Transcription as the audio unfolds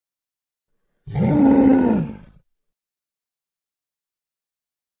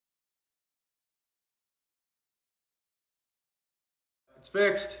It's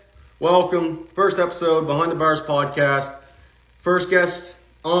fixed. Welcome. First episode, Behind the Bars podcast. First guest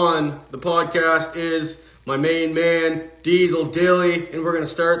on the podcast is my main man, DieselDilly, and we're going to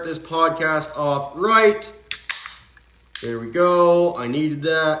start this podcast off right. There we go. I needed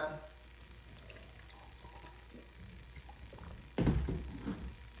that.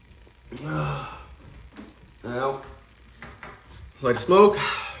 Now, light a smoke.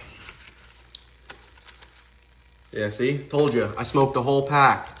 Yeah, see? Told you. I smoked a whole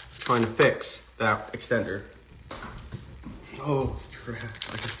pack trying to fix that extender. Oh, crap.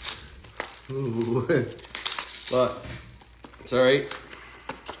 Ooh. But it's all right.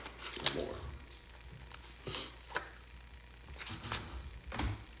 More.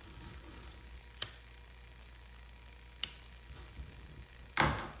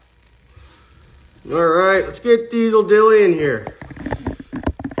 All right, let's get DieselDilly in here.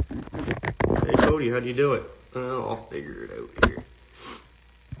 Hey, Cody, how do you do it? Oh, I'll figure it out here.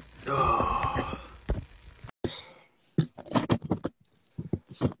 Oh.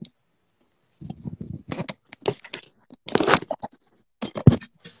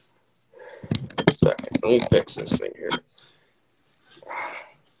 Second, let me fix this thing here.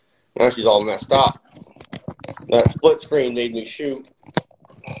 Now she's all messed up. That split screen made me shoot.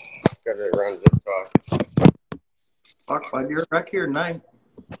 Got it around zip tie. Fuck, bud, you're back here tonight.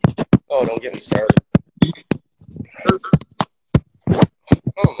 Oh, don't get me started. Come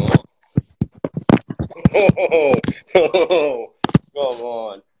on. Oh, come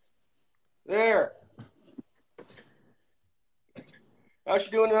on. There. How's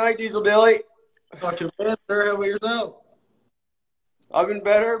you doing tonight, DieselDilly? Not too bad, sir. How about yourself? I've been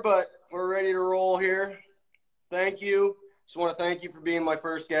better, but we're ready to roll here. Thank you. Just want to thank you for being my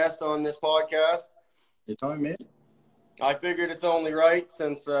first guest on this podcast. Your time, man. I figured it's only right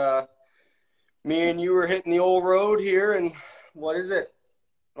since me and you were hitting the old road here, and what is it?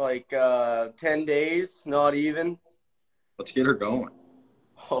 Like 10 days, not even. Let's get her going.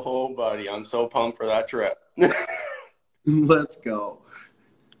 Oh, buddy, I'm so pumped for that trip. Let's go.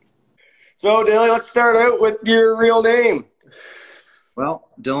 So, Dilly, let's start out with your real name. Well,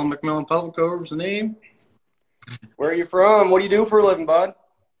 Dylan McMillan Publicover is the name. Where are you from? What do you do for a living, bud?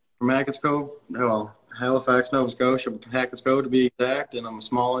 From Hackett's Cove, well, Halifax, Nova Scotia, Hackett's Cove to be exact, and I'm a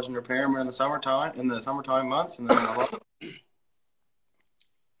small engine repairman in the summertime months, and then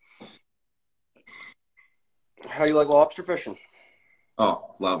How do you like lobster fishing?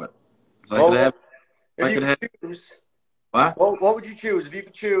 Oh, love it. If I could have choose, what? What would you choose? If you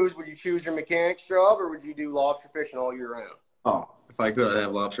could choose, would you choose your mechanic's job or would you do lobster fishing all year round? Oh, if I could, I'd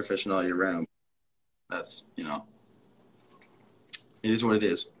have lobster fishing all year round. That's, it is what it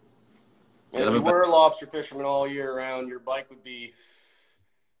is. And if you were a lobster fisherman all year round, your bike would be...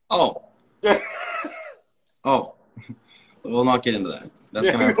 Oh. Oh. We'll not get into that. That's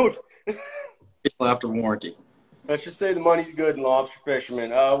going to people after warranty. Let's just say the money's good in lobster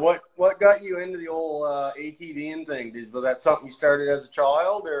fisherman. What got you into the old ATVing thing? Was that something you started as a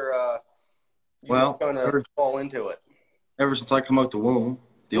child, or you just kind of fall into it? Ever since I come out the womb,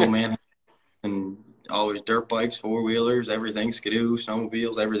 the old man and always dirt bikes, four-wheelers, everything, skidoo,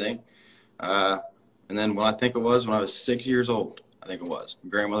 snowmobiles, everything. And then when I was 6 years old, my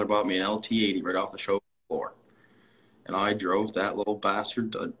grandmother bought me an LT80 right off the show floor. And I drove that little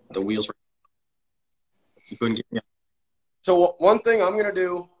bastard, the wheels were... You couldn't get me. So one thing I'm going to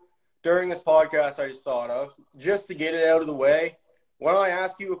do during this podcast I just thought of, just to get it out of the way, when I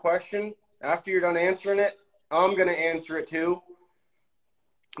ask you a question, after you're done answering it, I'm going to answer it too.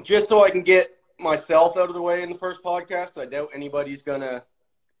 Just so I can get myself out of the way in the first podcast. I doubt anybody's going to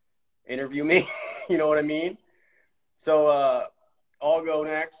interview me. You know what I mean? So I'll go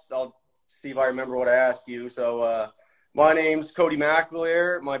next. I'll see if I remember what I asked you. So my name's Cody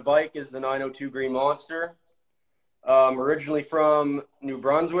McAleer. My bike is the 902 Green Monster. Originally from New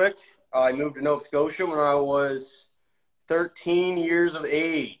Brunswick. I moved to Nova Scotia when I was 13 years of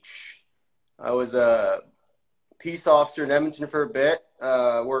age. I was a peace officer in Edmonton for a bit.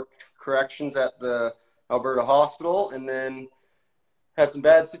 Worked corrections at the Alberta Hospital, and then had some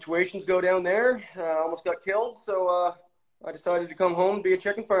bad situations go down there. Almost got killed, so I decided to come home and be a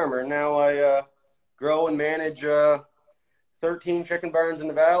chicken farmer. And now I grow and manage 13 chicken barns in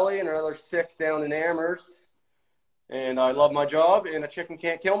the valley and another 6 down in Amherst. And I love my job, and a chicken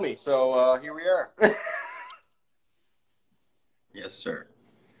can't kill me. So here we are. Yes, sir.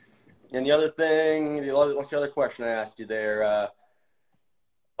 And the other thing, what's the other question I asked you there?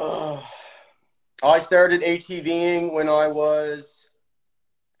 I started ATVing when I was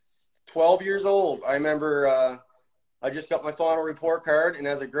 12 years old. I remember I just got my final report card, and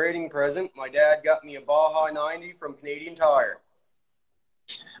as a grading present, my dad got me a Baja 90 from Canadian Tire.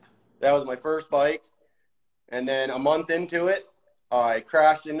 That was my first bike. And then a month into it, I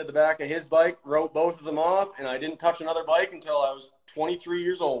crashed into the back of his bike, wrote both of them off, and I didn't touch another bike until I was 23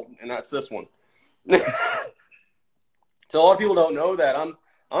 years old, and that's this one. So a lot of people don't know that.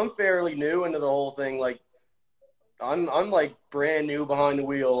 I'm fairly new into the whole thing. Like I'm like brand new behind the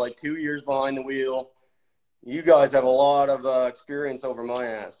wheel, like 2 years behind the wheel. You guys have a lot of experience over my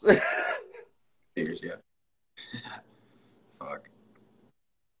ass. Years, yeah. Fuck.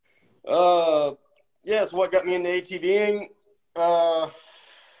 Yeah, so what got me into ATVing? I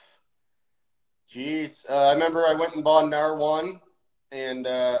remember I went and bought an R1, and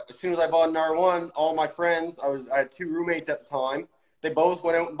as soon as I bought an R1, all my friends, I had 2 roommates at the time, they both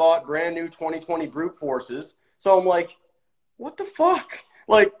went out and bought brand new 2020 Brute Forces. So I'm like, what the fuck?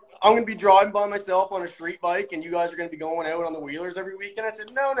 Like, I'm going to be driving by myself on a street bike, and you guys are going to be going out on the wheelers every week? And I said,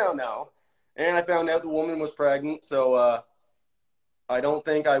 no. And I found out the woman was pregnant, so I don't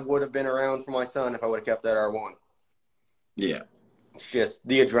think I would have been around for my son if I would have kept that R1. Yeah. It's just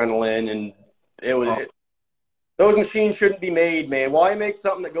the adrenaline, and those machines shouldn't be made, man. Why make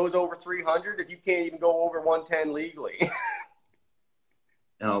something that goes over 300 if you can't even go over 110 legally?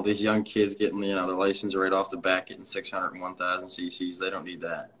 And all these young kids getting, their license right off the bat, getting 600 and 1,000 cc's. They don't need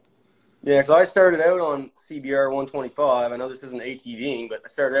that. Yeah, because I started out on CBR 125. I know this isn't ATVing, but I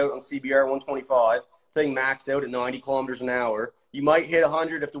started out on CBR 125. Thing maxed out at 90 kilometers an hour. You might hit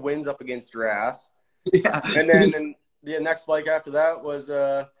 100 if the wind's up against your ass. Yeah. And then the next bike after that was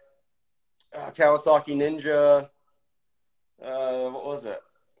Kawasaki Ninja. What was it?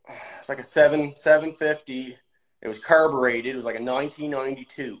 It's like a 750. It was carbureted. It was like a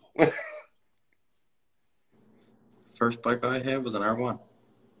 1992. First bike I had was an R1.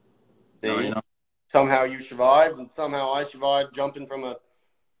 Somehow you survived, and somehow I survived jumping from a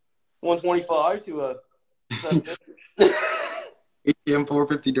 125 to a 750. ATM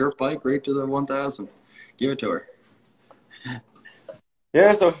 450 dirt bike right to the 1,000. Give it to her.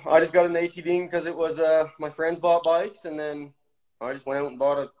 Yeah, so I just got an ATV because it was my friends bought bikes, and then I just went out and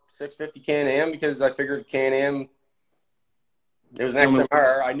bought a 650 Can-Am because I figured Can-Am, it was an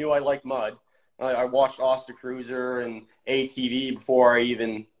XMR. I knew I liked mud. I watched Osta Cruiser and ATV before I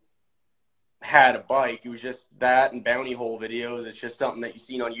even had a bike. It was just that and bounty hole videos. It's just something that you've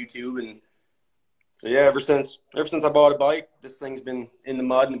seen on YouTube. And so, yeah, ever since I bought a bike, this thing's been in the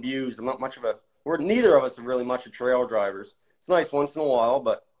mud and abused. I'm not much of neither of us are really much of trail drivers. It's nice once in a while,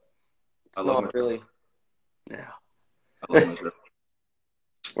 but it's not really. Yeah. I love my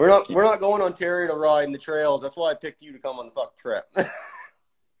We're not going Ontario to ride in the trails. That's why I picked you to come on the fuck trip.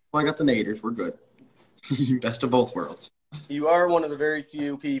 Well, I got the naders. We're good. Best of both worlds. You are one of the very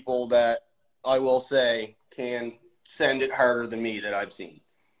few people that I will say can send it harder than me that I've seen.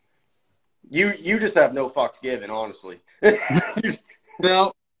 You just have no fucks given, honestly.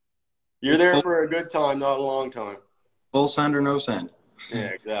 No. You're there for a good time, not a long time. Full send or no send. Yeah,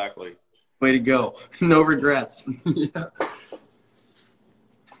 exactly. Way to go. No regrets. Yeah.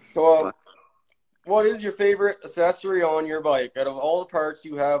 So, what is your favorite accessory on your bike? Out of all the parts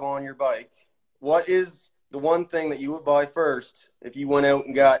you have on your bike, what is the one thing that you would buy first if you went out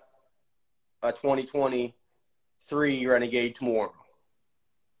and got a 2023 Renegade tomorrow?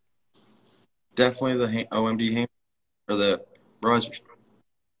 Definitely the OMD hand or the risers.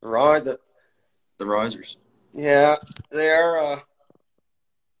 Right. The risers. Yeah, they are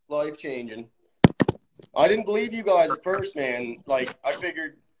life-changing. I didn't believe you guys at first, man. Like, I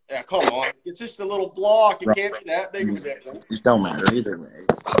figured, yeah, come on. It's just a little block. It can't be that big of a difference. It don't matter either way.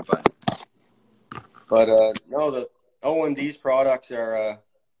 But no, the OMD's products are,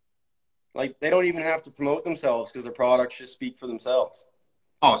 like, they don't even have to promote themselves because their products just speak for themselves.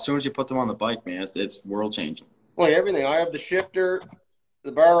 Oh, as soon as you put them on the bike, man, it's world-changing. Like, everything. I have the shifter,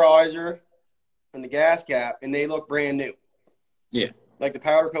 the bar riser, and the gas cap, and they look brand new. Yeah. Like, the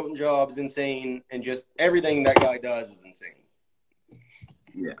powder coating job is insane, and just everything that guy does is insane.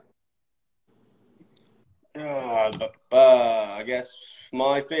 Yeah. I guess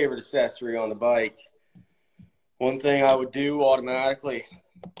my favorite accessory on the bike, one thing I would do automatically.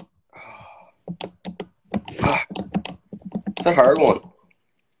 It's a hard one.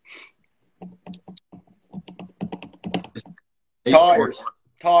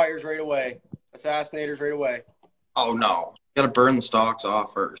 Tires right away. Assassinators right away. Oh, no. You got to burn the stalks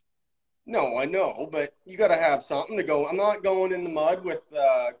off first. No, I know, but you got to have something to go. I'm not going in the mud with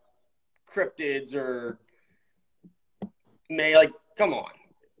cryptids or like, come on.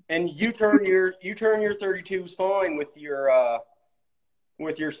 And you turn your 32s fine with your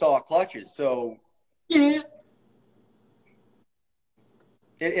stock clutches. So yeah,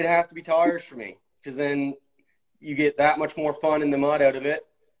 it'd have to be tires for me, because then you get that much more fun in the mud out of it.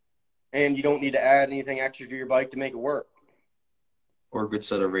 And you don't need to add anything extra to your bike to make it work. Or a good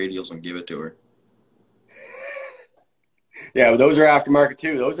set of radials and give it to her. Yeah, but those are aftermarket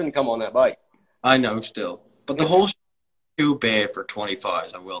too. Those didn't come on that bike. I know still. But the whole too bad for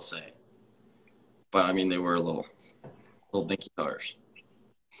 25s, I will say. But I mean, they were little dinky tires.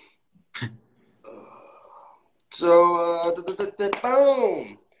 So,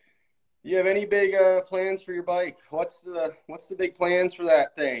 boom. You have any big plans for your bike? What's the big plans for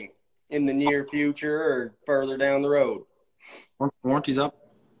that thing in the near future or further down the road? Warranty's up.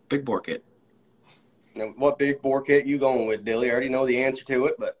 Big bore kit. Now, what big bore kit you going with, Dilly? I already know the answer to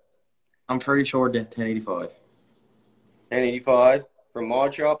it, but I'm pretty sure 1085. 1085 from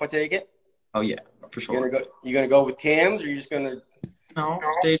Mod Shop, I take it. Oh yeah, for sure. You gonna go with cams, or you just gonna? No,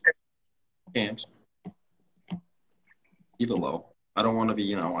 stage cams. Keep it low. I don't want to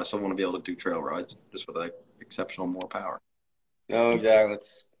be, I still want to be able to do trail rides just with like exceptional more power. No, exactly.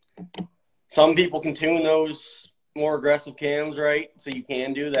 Some people can tune those more aggressive cams, right? So you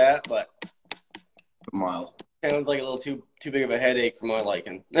can do that, but Miles. Sounds like a little too big of a headache for my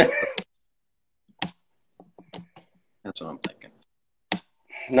liking. That's what I'm thinking.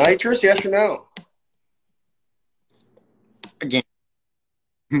 Nitrous, yes or no? Again,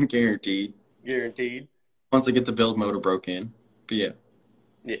 guaranteed. Guaranteed. Once I get the build motor broke in. But yeah.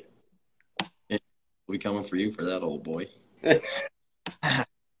 Yeah. We'll be coming for you for that, old boy.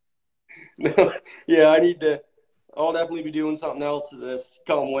 No, yeah, I'll definitely be doing something else this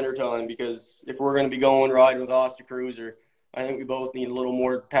come wintertime, because if we're going to be going riding with Oster Cruiser, I think we both need a little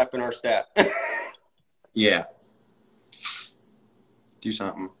more pep in our step. Yeah. Do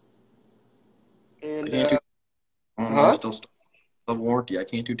something. And, I'm still warranty. I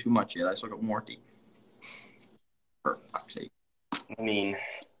can't do too much yet. I still got warranty. For fuck's sake. I mean,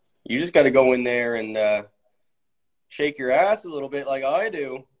 you just got to go in there and shake your ass a little bit like I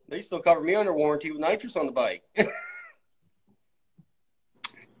do. They still cover me under warranty with nitrous on the bike.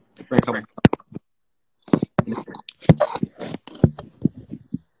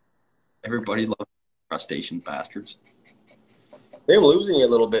 Everybody loves crustacean bastards. They're losing you a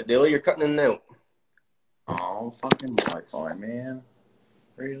little bit, Dilly. You're cutting in and out. Oh, fucking Wi-Fi, man.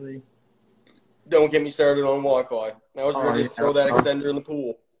 Really? Don't get me started on Wi-Fi. I was ready to throw that extender in the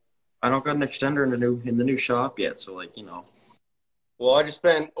pool. I don't got an extender in the new shop yet, so Well, I just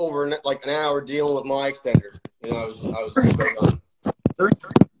spent over an hour dealing with my extender. I was done.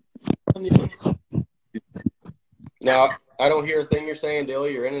 Now, I don't hear a thing you're saying,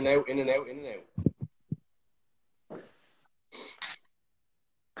 Dilly. You're in and out, in and out, in and out.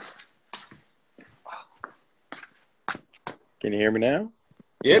 Can you hear me now?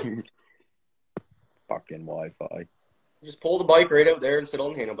 Yep. Fucking Wi-Fi. Just pull the bike right out there and sit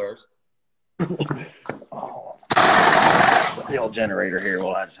on the handlebars. Oh. The old generator here.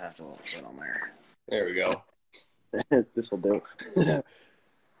 Well, I just have to sit on there. There we go. This will do.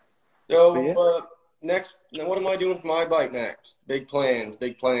 So, next, now what am I doing for my bike next? Big plans.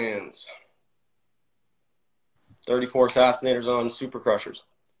 34 Assassinators on Super Crushers.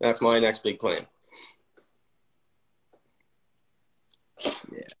 That's my next big plan.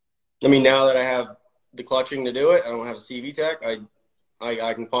 Yeah. I mean, now that I have the clutching to do it, I don't have a CV tech, I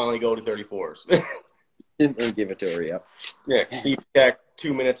can finally go to 34s. And give it to her, yep. Yeah, CV tech,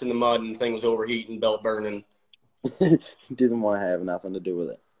 2 minutes in the mud, and the thing was overheating, belt burning. Didn't want to have nothing to do with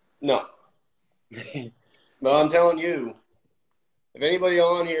it. No. But I'm telling you, if anybody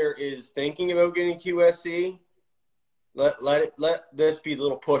on here is thinking about getting QSC, let this be the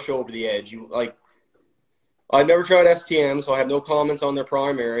little push over the edge. I've never tried STM, so I have no comments on their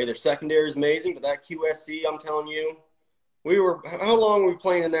primary. Their secondary is amazing, but that QSC, I'm telling you, how long were we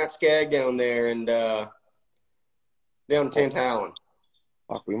playing in that skag down there and down in Tantallon?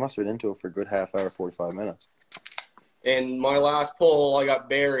 Fuck, we must have been into it for a good half hour, 45 minutes. And my last pull, I got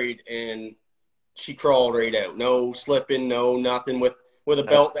buried, and she crawled right out. No slipping, no nothing, with a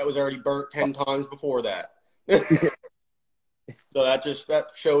belt that was already burnt 10 times before that. So that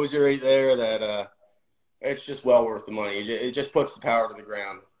shows you right there that it's just well worth the money. It just puts the power to the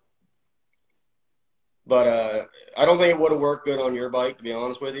ground. But I don't think it would have worked good on your bike, to be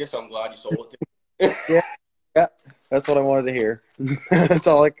honest with you, so I'm glad you sold it to me. Yeah, that's what I wanted to hear. That's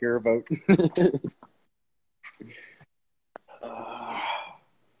all I care about.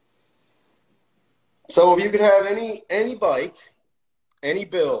 So if you could have any bike, any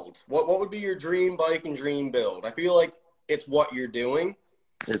build, what would be your dream bike and dream build? I feel like it's what you're doing.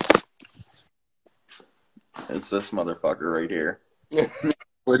 It's this motherfucker right here.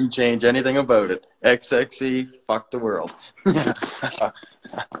 Wouldn't change anything about it. XXE, fuck the world.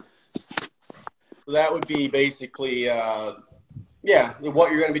 So that would be basically Yeah,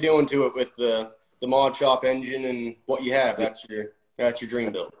 what you're going to be doing to it with the mod shop engine and what you have. That's your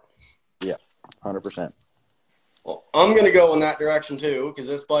dream build. Yeah, 100%. Well, I'm going to go in that direction too, because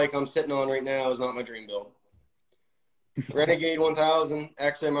this bike I'm sitting on right now is not my dream build. Renegade 1000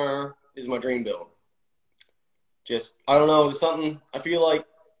 XMR is my dream build. Just, I don't know, there's something, I feel like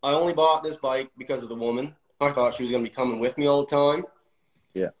I only bought this bike because of the woman. I thought she was going to be coming with me all the time.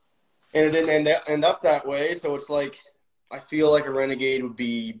 Yeah. And it didn't end up that way, so it's like, I feel like a Renegade would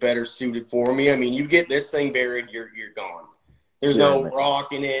be better suited for me. I mean, you get this thing buried, you're gone. There's no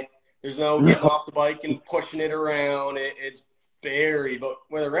rock in it. There's no getting off the bike and pushing it around. It's buried. But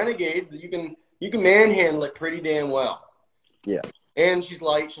with a Renegade, you can manhandle it pretty damn well. Yeah. And she's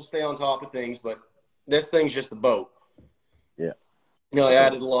light. She'll stay on top of things. But this thing's just a boat. Yeah. You know, I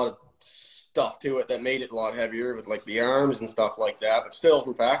added a lot of stuff to it that made it a lot heavier with, like, the arms and stuff like that. But still,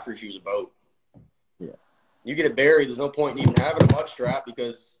 from factory, she was a boat. Yeah. You get it buried, there's no point in even having a mud strap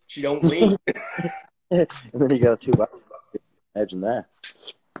because she don't lean. And then you got a tube-up. Imagine that.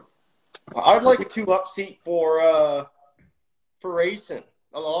 I'd like a tube-up seat for racing.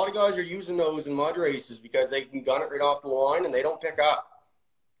 A lot of guys are using those in mud races because they can gun it right off the line and they don't pick up.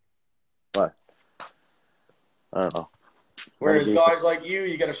 What? I don't know. Whereas guys like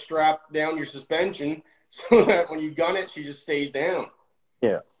you got to strap down your suspension so that when you gun it, she just stays down.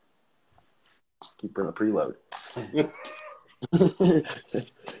 Yeah. Keep her in the preload.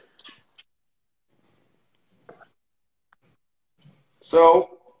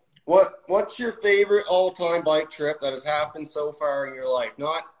 So, what's your favorite all-time bike trip that has happened so far in your life?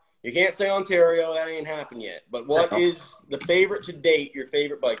 You can't say Ontario, that ain't happened yet. But what is the favorite to date, your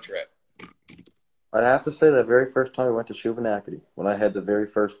favorite bike trip? I'd have to say the very first time we went to Shubenacadie, when I had the very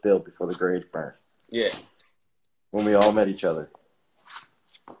first build before the garage burned. Yeah. When we all met each other.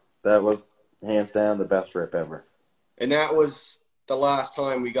 That was, hands down, the best trip ever. And that was the last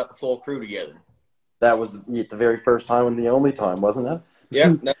time we got the full crew together. That was the very first time and the only time, wasn't it?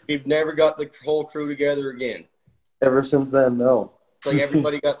 Yeah, we've never got the whole crew together again. Ever since then, no. It's like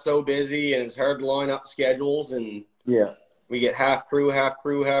everybody got so busy and it's hard to line up schedules and yeah, we get half crew, half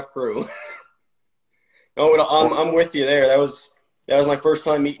crew, half crew. No, I'm with you there. That was my first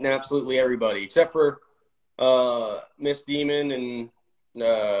time meeting absolutely everybody, except for Miss Demon and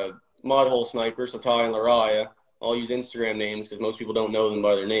Mudhole Sniper, so Ty and Lariah. I'll use Instagram names because most people don't know them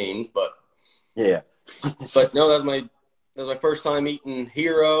by their names, but yeah. But no, that was my first time meeting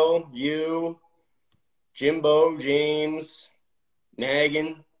Hero, you, Jimbo, James,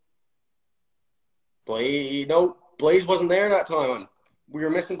 Nagan, Blaze. No, Blaze wasn't there that time. We were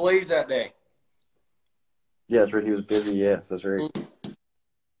missing Blaze that day. Yeah, that's right. He was busy. Yes, that's right.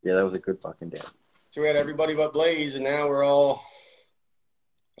 Yeah, that was a good fucking day. So we had everybody but Blaze, and now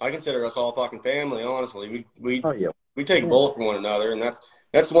I consider us all fucking family, honestly. We take a bullet for one another, and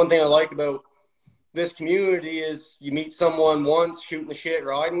that's the one thing I like about this community is you meet someone once, shooting the shit,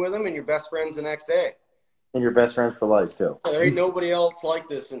 riding with them, and you're best friends the next day. And you're best friends for life, too. There ain't nobody else like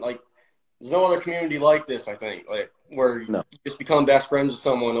this, and, like, there's no other community like this, I think, like, where you just become best friends with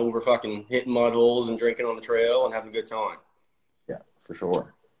someone over fucking hitting mud holes and drinking on the trail and having a good time. Yeah, for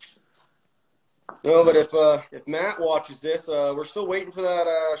sure. No, but if Matt watches this, we're still waiting for that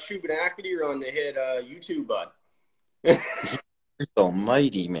Shubenacadie run to hit YouTube, bud.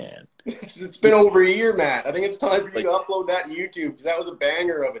 Almighty, man. It's been over a year, Matt. I think it's time for you to upload that to YouTube because that was a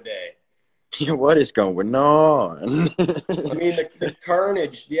banger of a day. What is going on? I mean, the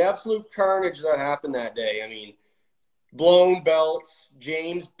carnage, the absolute carnage that happened that day. I mean, blown belts,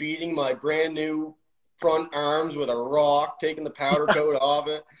 James beating my brand new front arms with a rock, taking the powder coat off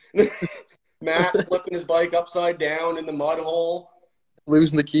it. Matt flipping his bike upside down in the mud hole.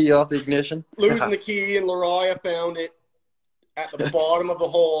 Losing the key off the ignition. Losing the key, and Lariah found it at the bottom of the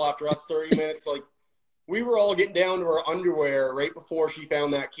hole after us 30 minutes. Like, we were all getting down to our underwear right before she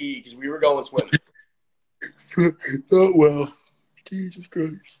found that key because we were going swimming. Oh, well. Jesus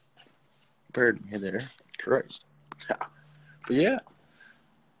Christ. Pardon me there. Christ. But yeah,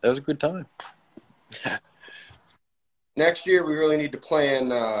 that was a good time. Next year, we really need to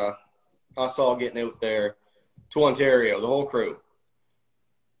plan us all getting out there to Ontario, the whole crew.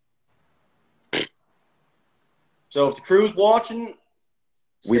 So if the crew's watching,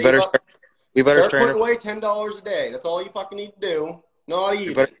 we better start putting away $10 a day. That's all you fucking need to do. Not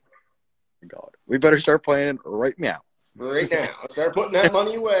even. We better start planning right now. Right now. Start putting that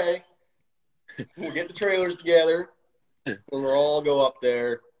money away. We'll get the trailers together, and we'll all go up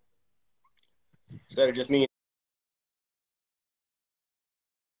there. Instead of just me.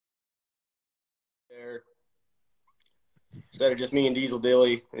 Instead of just me and Diesel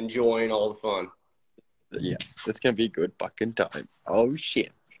Dilly enjoying all the fun. Yeah, it's going to be a good fucking time. Oh,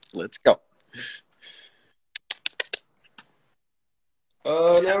 shit. Let's go.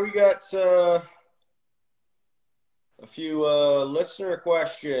 Now we got a few listener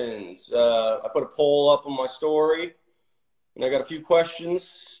questions. I put a poll up on my story, and I got a few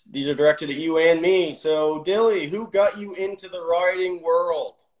questions. These are directed at you and me. So, Dilly, who got you into the riding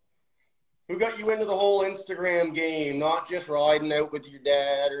world? Who got you into the whole Instagram game? Not just riding out with your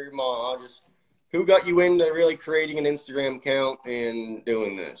dad or your mom. Just who got you into really creating an Instagram account and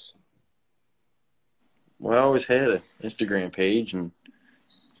doing this? Well, I always had an Instagram page and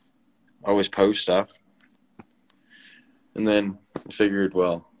always post stuff. And then I figured,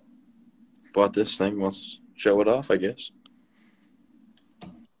 well, bought this thing, let's show it off, I guess.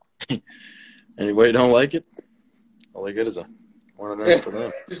 Anybody don't like it? All I get is one of them for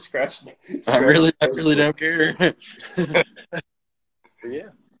them. Just scratch. I really don't care. But yeah.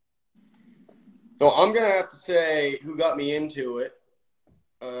 So I'm gonna have to say who got me into it.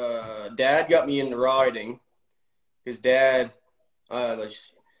 Dad got me into riding because Dad. I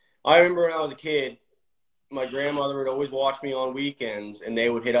remember when I was a kid, my grandmother would always watch me on weekends, and they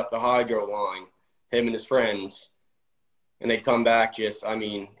would hit up the hydro line, him and his friends, and they'd come back just. I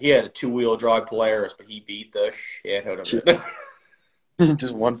mean, he had a 2-wheel drive Polaris, but he beat the shit out of it.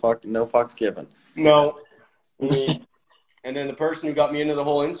 Just no fucks given. No. And then the person who got me into the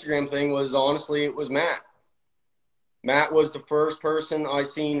whole Instagram thing was, honestly, it was Matt. Matt was the first person I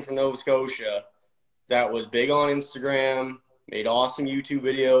seen from Nova Scotia that was big on Instagram, made awesome YouTube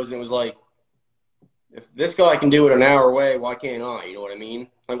videos, and it was like, if this guy can do it an hour away, why can't I? You know what I mean?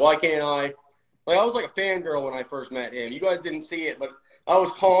 Like, why can't I? Like, I was like a fangirl when I first met him. You guys didn't see it, but I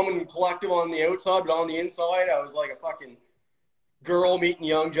was calm and collective on the outside, but on the inside, I was like a fucking girl meeting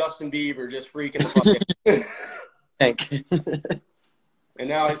young Justin Bieber, just freaking fucking. And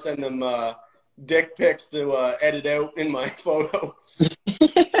now I send them dick pics to edit out in my photos.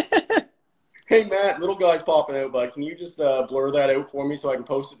 Hey, Matt, little guy's popping out, bud. Can you just blur that out for me so I can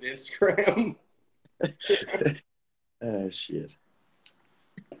post it to Instagram? Oh, shit.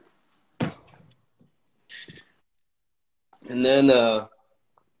 And then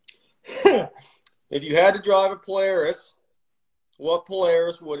if you had to drive a Polaris, what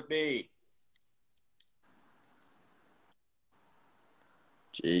Polaris would it be?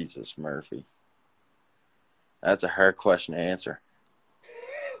 Jesus, Murphy. That's a hard question to answer.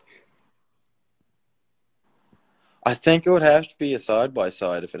 I think it would have to be a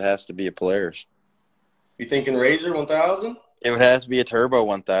side-by-side if it has to be a Polaris. You thinking Razor 1000? It would have to be a Turbo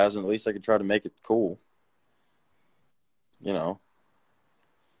 1000. At least I could try to make it cool. You know.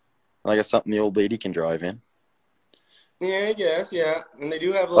 Like it's something the old lady can drive in. Yeah, I guess, yeah. And they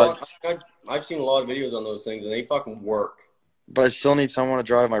do have a lot. I've seen a lot of videos on those things, and they fucking work. But I still need someone to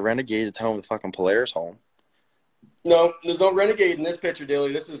drive my Renegade to tow the fucking Polaris home. No, there's no Renegade in this picture,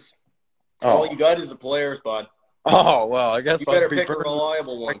 Dilly. This is all you got is a Polaris, bud. Oh, well, I guess you better pick a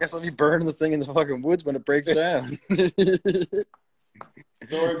reliable one. I guess I'll be burning the thing in the fucking woods when it breaks down.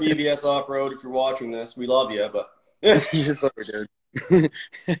 Sorry, BBS Off-Road, if you're watching this. We love you, but... Yeah, sorry, dude.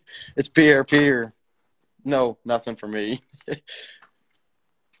 It's PRP or... No, nothing for me.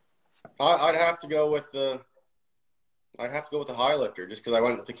 I'd have to go with the high lifter just because I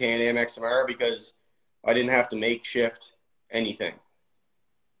went with the Can-Am XMR because I didn't have to makeshift anything.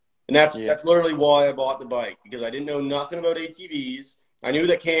 And that's literally why I bought the bike, because I didn't know nothing about ATVs. I knew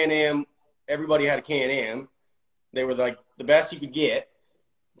that Can-Am, everybody had a Can-Am. They were like the best you could get.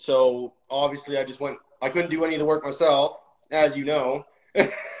 So obviously I couldn't do any of the work myself, as you know.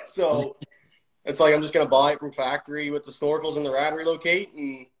 So it's like I'm just going to buy it from factory with the snorkels and the rad relocate.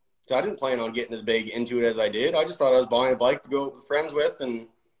 And so I didn't plan on getting as big into it as I did. I just thought I was buying a bike to go with friends with, and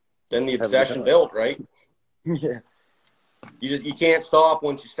then the obsession built, right? Yeah. You can't stop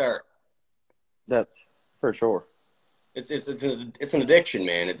once you start. That for sure. It's an addiction,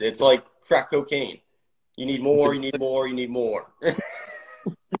 man. It's like crack cocaine. You need more. You need more. You need more.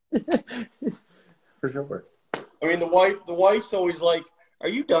 For sure. I mean, the wife's always like, "Are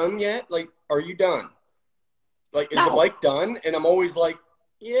you done yet? Like, are you done? Like, is the bike done?" And I'm always like,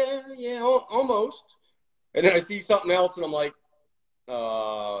 "Yeah, almost." And then I see something else, and I'm like,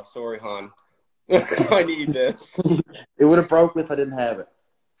 sorry, hon. I need this. It would have broke if I didn't have it.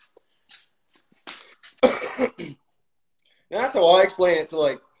 That's how I explain it to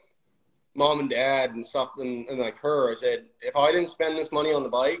like mom and dad and stuff, and like her. I said, if I didn't spend this money on the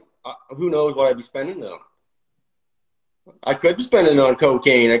bike, who knows what I'd be spending it on. I could be spending it on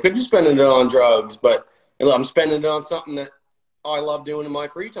cocaine. I could be spending it on drugs, but I'm spending it on something that I love doing in my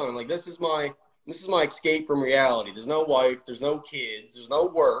free time. Like this is my escape from reality. There's no wife. There's no kids. There's no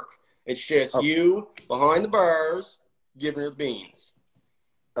work. It's just you behind the bars giving her the beans.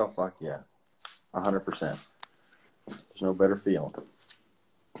 Oh, fuck yeah. 100%. There's no better feeling.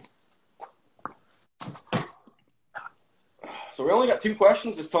 So we only got 2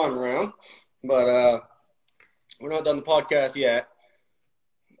 questions this time around, but we're not done the podcast yet.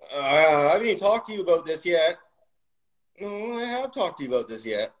 I haven't even talked to you about this yet. No, I have talked to you about this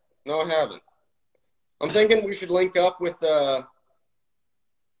yet. No, I haven't. I'm thinking we should link up with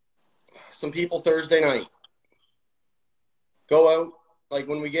some people Thursday night. Go out, like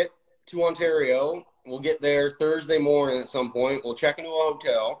when we get to Ontario, we'll get there Thursday morning at some point. We'll check into a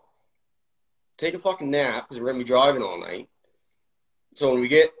hotel, take a fucking nap because we're going to be driving all night. So when we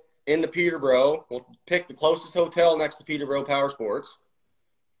get into Peterborough, we'll pick the closest hotel next to Peterborough Power Sports,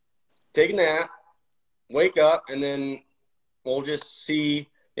 take a nap, wake up, and then we'll just see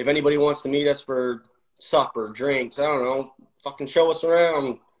if anybody wants to meet us for supper, drinks, I don't know, fucking show us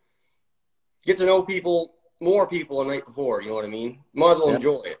around, get to know people, more people the night before, you know what I mean? Might as well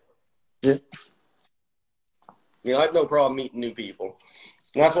enjoy it. Yeah. You know, I have no problem meeting new people.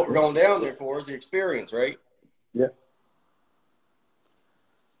 And that's what we're going down there for, is the experience, right? Yeah.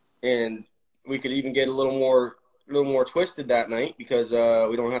 And we could even get a little more twisted that night because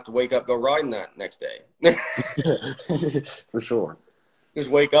we don't have to wake up, go riding that next day. For sure. Just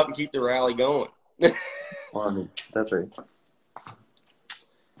wake up and keep the rally going. Well, I mean, that's right.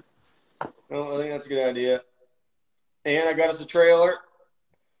 Well, I think that's a good idea. And I got us a trailer.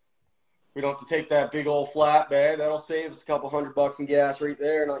 We don't have to take that big old flatbed. That'll save us a couple $100 in gas right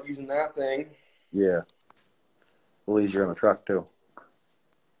there, not using that thing. Yeah. Well, easier on the truck, too.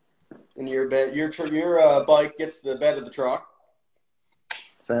 And your bike gets the bed of the truck.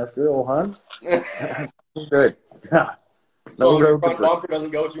 Sounds good, old hun. Sounds good. So your front bumper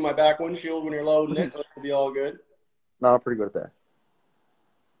doesn't go through my back windshield when you're loading it. That'll be all good. No, I'm pretty good at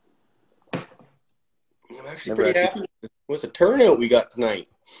that. I'm actually pretty happy with the turnout we got tonight.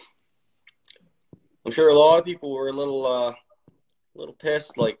 I'm sure a lot of people were a little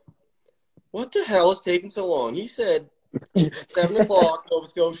pissed, like, what the hell is taking so long? He said 7 o'clock Nova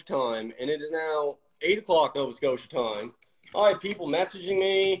Scotia time, and it is now 8 o'clock Nova Scotia time. I had people messaging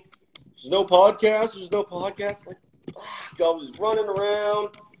me, there's no podcast. Like, I was running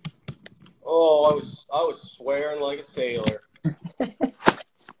around. Oh, I was swearing like a sailor.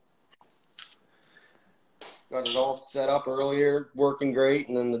 Got it all set up earlier, working great,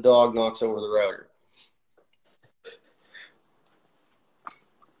 and then the dog knocks over the router.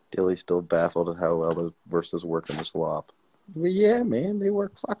 Dilly's still baffled at how well the verses work in the slop. Well, yeah, man, they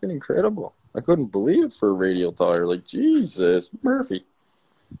work fucking incredible. I couldn't believe it for a radial tire. Like, Jesus, Murphy.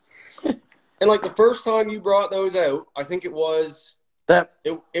 And like the first time you brought those out, I think it was Roxy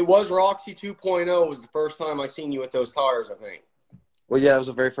 2.0 was the first time I seen you with those tires, I think. Well, yeah, it was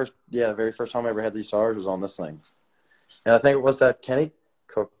the very first time I ever had these tires was on this thing. And I think it was that Kenny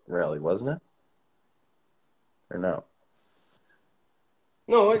Cook rally, wasn't it? Or no?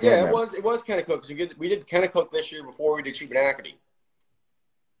 No, yeah, it was Kennecook. We did Kennecook this year before we did Shubenacadie.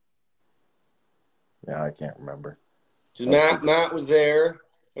 Yeah, I can't remember. Matt was there.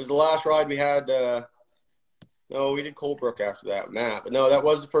 It was the last ride we had. No, we did Colebrook after that, Matt. But no, that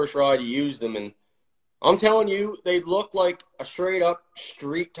was the first ride you used them. And I'm telling you, they look like a straight-up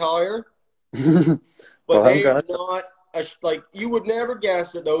street tire. But well, they are not. Like, you would never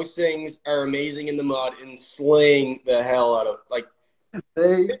guess that those things are amazing in the mud and sling the hell out of, like,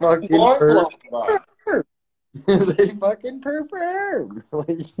 they fucking perform. They fucking perform.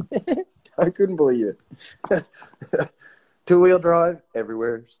 I couldn't believe it. 2-wheel drive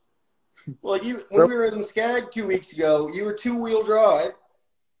everywhere. Well, when we were in the Skag 2 weeks ago, you were 2-wheel drive,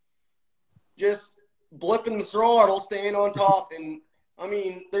 just blipping the throttle, staying on top, and I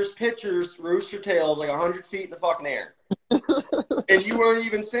mean, there's pictures, rooster tails, like 100 feet in the fucking air, and you weren't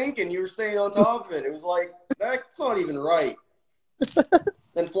even sinking; you were staying on top of it. It was like, that's not even right.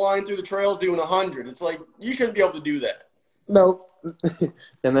 And flying through the trails doing 100, it's like you shouldn't be able to do that. No.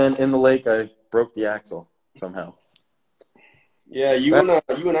 And then in the lake, I broke the axle somehow. Yeah, you and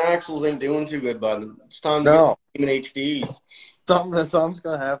Axels ain't doing too good, bud. It's time to get some HDs. Something's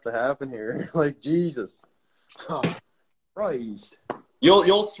gonna have to happen here. Like, Jesus. Oh, Christ.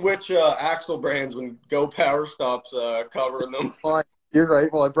 You'll switch axle brands when Go Power stops covering them. You're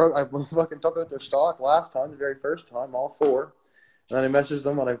right. Well, I fucking took out their stock last time, the very first time, all 4. And then I messaged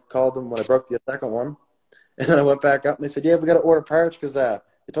them when I called them when I broke the second one. And then I went back up and they said, yeah, we got to order parts because they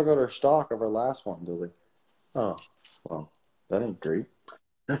took out our stock of our last one. I was like, oh, well, that ain't great.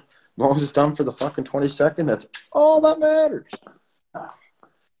 As long as it's done for the fucking 22nd, that's all that matters.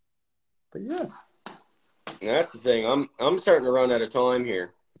 But yeah. That's the thing. I'm starting to run out of time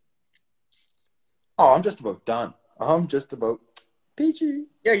here. Oh, I'm just about done. I'm just about peachy.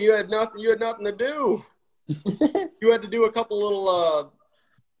 Yeah, you had nothing to do. You had to do a couple little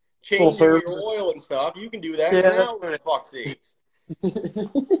changing your oil and stuff. You can do that in an hour, for fuck's sakes.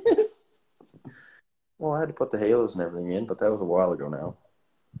 Well, I had to put the halos and everything in, but that was a while ago now.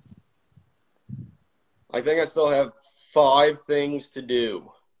 I think I still have 5 things to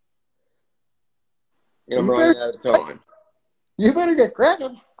do. And I'm running out of time. You better get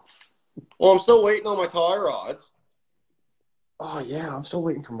cracking. Well, I'm still waiting on my tie rods. Oh, yeah, I'm still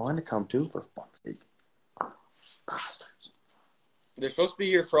waiting for mine to come, too, for fuck's sake. Bastards. They're supposed to be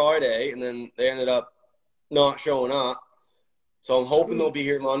here Friday, and then they ended up not showing up. So I'm hoping they'll be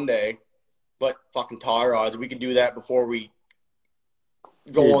here Monday. But fucking tie rods, we can do that before we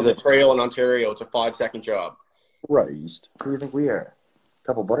go on the trail in Ontario. It's a 5-second job. Christ. Who do you think we are? A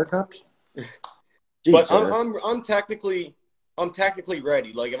couple buttercups? But I'm technically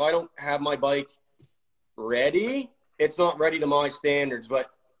ready. Like, if I don't have my bike ready, it's not ready to my standards.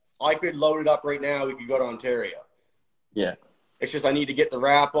 But I could load it up right now. We could go to Ontario. Yeah. It's just I need to get the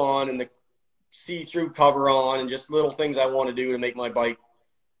wrap on and the see-through cover on and just little things I want to do to make my bike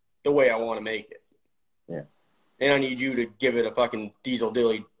the way I want to make it. Yeah. And I need you to give it a fucking diesel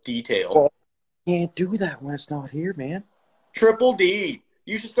dilly detail. Well, can't do that when it's not here, man. Triple D.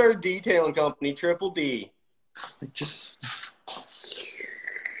 You should start a detailing company, Triple D.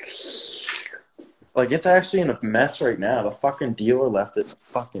 Like, it's actually in a mess right now. The fucking dealer left it in a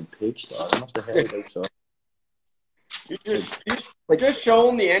fucking pigsty. I must have had it out, so. You just show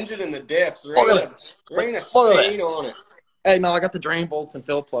them the engine and the diffs. There ain't a stain on it. Hey, no, I got the drain bolts and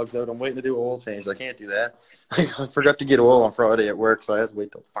fill plugs out. I'm waiting to do oil change. I can't do that. I forgot to get oil on Friday at work, so I have to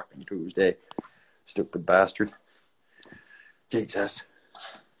wait till fucking Tuesday. Stupid bastard. Jesus.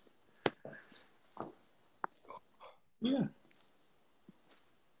 Yeah.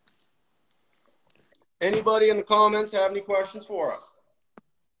 Anybody in the comments have any questions for us?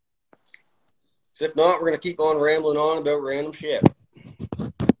 If not, we're going to keep on rambling on about random shit.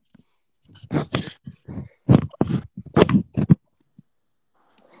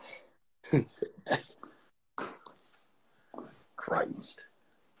 Christ.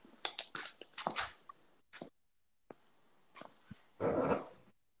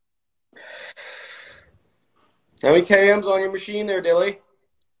 How many KMs on your machine there, Dilly?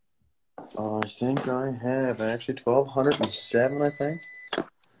 I think I have actually 1,207, I think.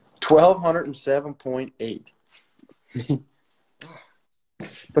 1,207.8.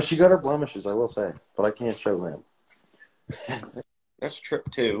 But she got her blemishes, I will say. But I can't show them. That's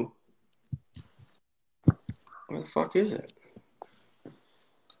trip 2. Where the fuck is it?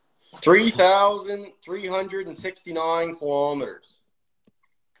 3,369 kilometers.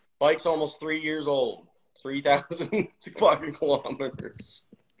 Bike's almost 3 years old. 3,000 fucking kilometers.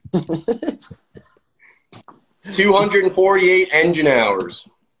 248 engine hours.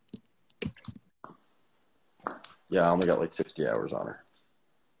 Yeah, I only got like 60 hours on her.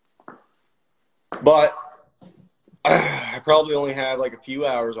 But I probably only have like a few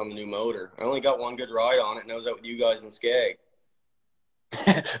hours on the new motor. I only got one good ride on it, and I was out with you guys in Skag.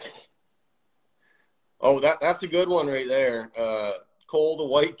 Oh, that's a good one right there. Cole the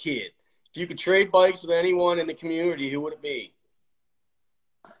White Kid. If you could trade bikes with anyone in the community, who would it be?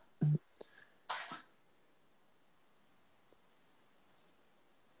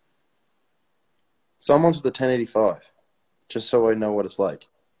 Someone's with a 1085, just so I know what it's like.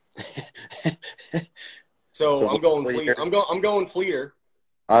 So I'm going Fleeter. I'm going Fleeter.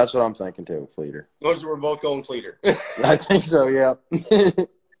 That's what I'm thinking too, Fleeter. Those we're both going Fleeter. I think so, yeah.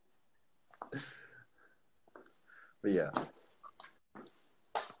 But yeah.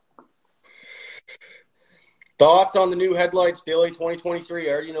 Thoughts on the new headlights, Dilly, 2023?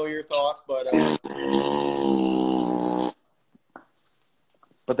 I already know your thoughts, but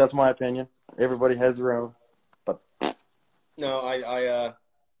that's my opinion. Everybody has their own. But no, I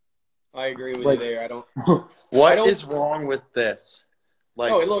agree with you there. What is wrong with this?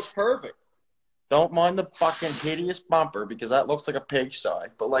 Like, no, it looks perfect. Don't mind the fucking hideous bumper because that looks like a pigsty.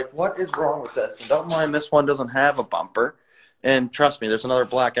 But like, what is wrong with this? And don't mind this one doesn't have a bumper. And trust me, there's another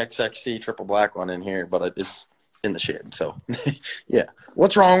black XXC triple black one in here, but it's in the shed. So, yeah.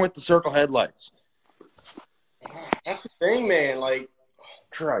 What's wrong with the circle headlights? That's the thing, man. Like,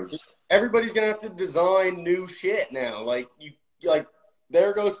 Christ. Everybody's gonna have to design new shit now. Like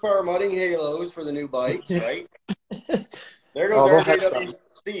there goes power mudding halos for the new bikes, right? There goes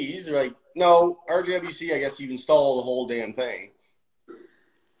RJWCs. Like, no, RJWC. I guess you install the whole damn thing.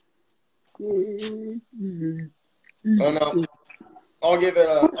 Oh no, I'll give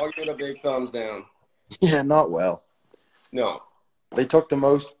it a big thumbs down. Yeah, not well. No, They took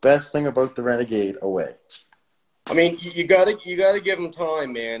the best thing about the Renegade away. I mean, you gotta give them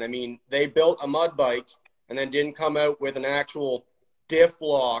time, man. I mean, they built a mud bike and then didn't come out with an actual diff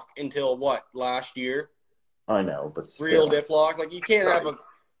lock until what, last year? I know, but still. Real diff lock. Like, you can't have a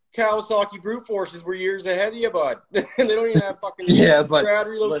Kawasaki Brute Forces were years ahead of you, bud. And they don't even have fucking rad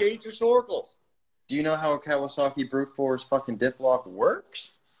relocates or snorkels. Do you know how a Kawasaki Brute Force fucking diff lock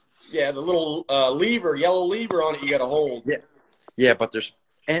works? Yeah, the little lever, yellow lever on it you gotta hold. Yeah, but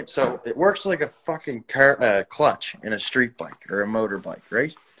so it works like a fucking clutch in a street bike or a motorbike,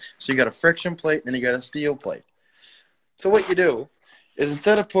 right? So you got a friction plate, then you got a steel plate. So what you do is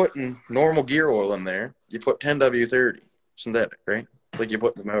instead of putting normal gear oil in there, you put 10W30 synthetic, right? Like you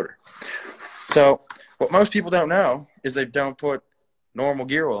put in the motor. So what most people don't know is they don't put normal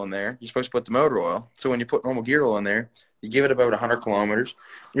gear oil in there. You're supposed to put the motor oil. So when you put normal gear oil in there, you give it about 100 kilometers,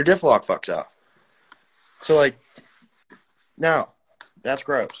 your diff lock fucks off. So, like, no, that's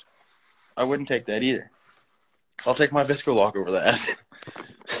gross. I wouldn't take that either. I'll take my Visco lock over that,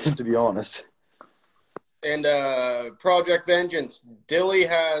 to be honest. And Project Vengeance, Dilly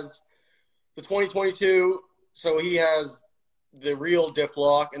has the 2022, so he has the real diff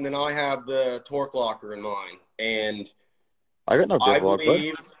lock, and then I have the torque locker in mine. And I got no diff lock,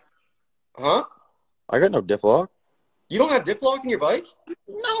 believe, huh? I got no diff lock. You don't have diff lock in your bike? No,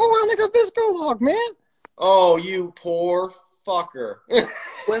 I only got Visco lock, man. Oh, you poor fucker.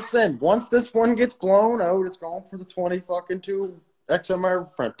 Listen, once this one gets blown out, it's going for the 20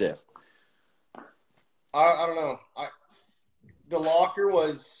 XMR front diff. I don't know. The locker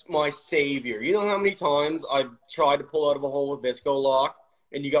was my savior. You know how many times I've tried to pull out of a hole with Visco lock,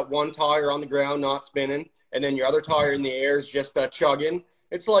 and you got one tire on the ground not spinning, and then your other tire in the air is just chugging?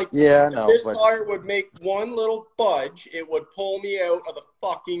 It's like, if this tire would make one little budge, it would pull me out of the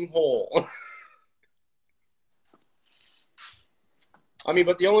fucking hole. I mean,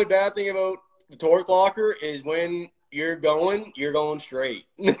 but the only bad thing about the torque locker is when you're going straight.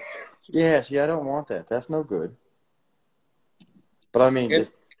 Yeah, see, I don't want that. That's no good. But I mean,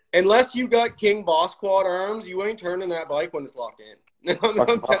 unless you got King Boss Quad arms, you ain't turning that bike when it's locked in.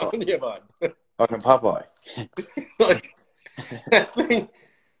 I'm telling you, bud. Fucking Popeye. Like, that thing.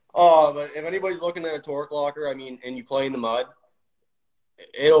 Oh, but if anybody's looking at a torque locker, I mean, and you play in the mud,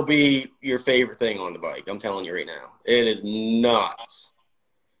 it'll be your favorite thing on the bike. I'm telling you right now. It is nuts.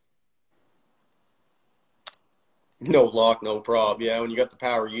 No lock, no prob. Yeah, when you got the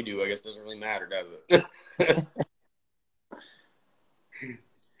power you do, I guess it doesn't really matter, does it?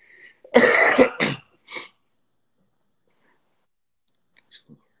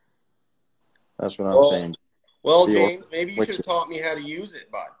 That's what I'm saying. Well, James, maybe you should have taught me how to use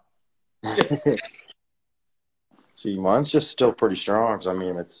it, bud. See, mine's just still pretty strong because, I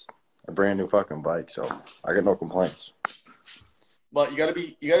mean, it's a brand new fucking bike, so I got no complaints. But you gotta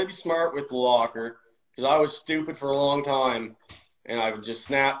be smart with the locker, because I was stupid for a long time, and I would just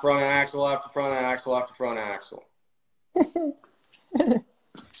snap front axle after front axle after front axle.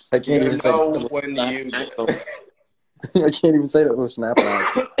 I can't even say when to use it. I can't even say that with snapping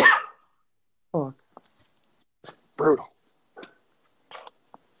axle. Fuck. Brutal.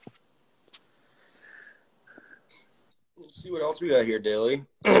 Let's see what else we got here, Daly.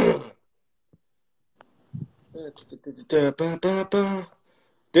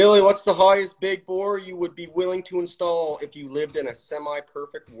 Daly, what's the highest big bore you would be willing to install if you lived in a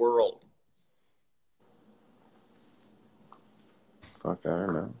semi-perfect world? Fuck, I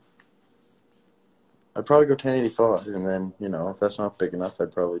don't know. I'd probably go 1085, and then, you know, if that's not big enough,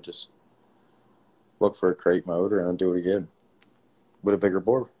 I'd probably just look for a crate motor and then do it again with a bigger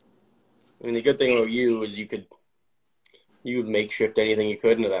bore. I mean, the good thing about you is you would makeshift anything you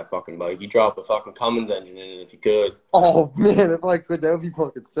could into that fucking bike. You drop a fucking Cummins engine in it if you could. Oh, man, if I could, that would be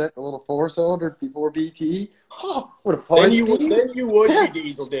fucking sick. A little 4-cylinder before BT. Oh, with a 5-speed. Then you would be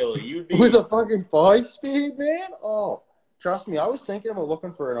Diesel Dilly. You'd be with a fucking 5-speed, man? Oh, trust me, I was thinking about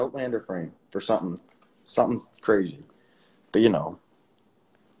looking for an Outlander frame for something crazy. But, you know.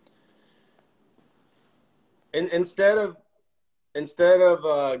 And instead of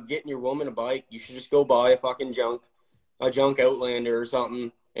getting your woman a bike, you should just go buy a junk Outlander or something,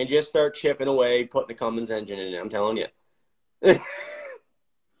 and just start chipping away, putting a Cummins engine in it. I'm telling you.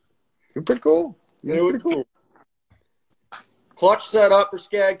 You're pretty cool. You're pretty cool. Clutch set up for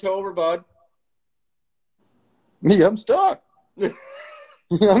Skagtober, bud. Me, I'm stuck.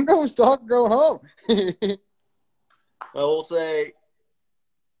 I'm going stock going home. I will say,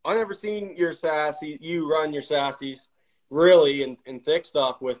 I never seen you run your sassies really in thick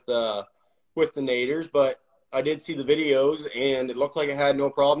stuff with the naders, but I did see the videos, and it looked like it had no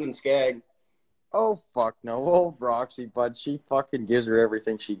problem in Skag. Oh, fuck no. Old Roxy, bud. She fucking gives her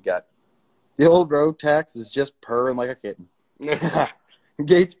everything she got. The old road tax is just purring like a kitten.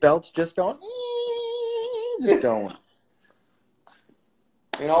 Gates belt's just going. Just going.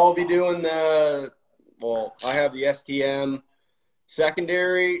 And I'll be doing I have the STM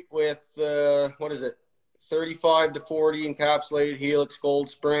secondary with, 35 to 40 encapsulated Helix Gold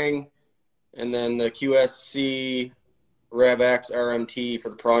Spring, and then the QSC Rev X RMT for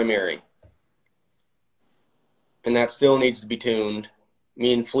the primary. And that still needs to be tuned.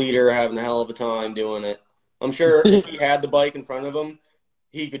 Me and Fleeter are having a hell of a time doing it. I'm sure if he had the bike in front of him,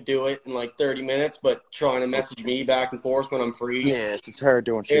 he could do it in like 30 minutes, but trying to message me back and forth when I'm free. Yes, it's hard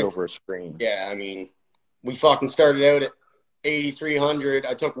doing shit over a screen. Yeah, I mean, we fucking started out at 8,300.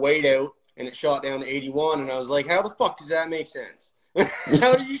 I took weight out, and it shot down to 81, and I was like, how the fuck does that make sense?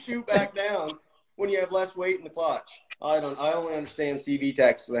 How do you shoot back down when you have less weight in the clutch? I only understand CV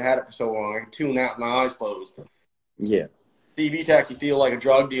Tech, so I had it for so long. I could tune that with my eyes closed. Yeah. CV Tech, you feel like a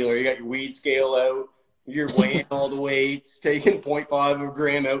drug dealer. You got your weed scale out. You're weighing all the weights, taking 0.5 of a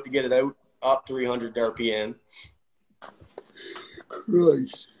gram out to get it out up 300 RPM.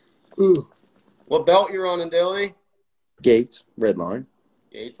 Christ. Ooh. What belt you're on in Dilly? Gates, red line.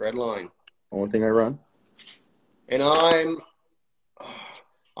 Gates, red line. Only thing I run. And I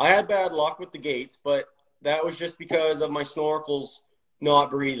had bad luck with the Gates, but that was just because of my snorkels not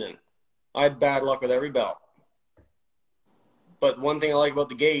breathing. I had bad luck with every belt. But one thing I like about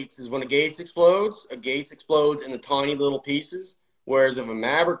the Gates is when a Gates explodes in the tiny little pieces. Whereas if a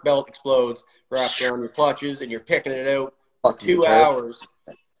Maverick belt explodes, wrapped around your clutches and you're picking it out for 2 hours,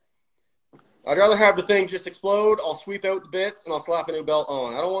 I'd rather have the thing just explode. I'll sweep out the bits and I'll slap a new belt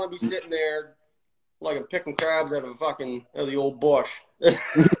on. I don't want to be sitting there like I'm picking crabs out of the old bush.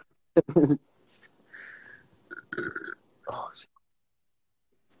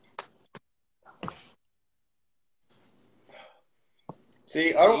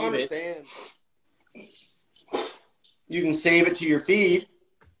 See, I don't understand. You can save it to your feed,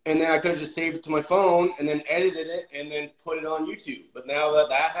 and then I could have just saved it to my phone and then edited it and then put it on YouTube. But now that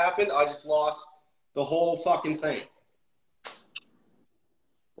happened, I just lost the whole fucking thing.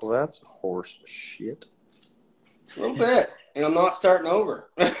 Well, that's horse shit. A little bit. And I'm not starting over.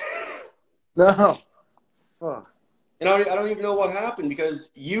 No. Fuck. And I don't even know what happened because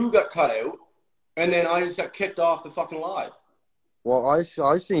you got cut out, and then I just got kicked off the fucking live. Well, I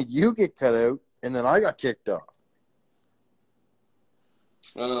seen you get cut out, and then I got kicked off.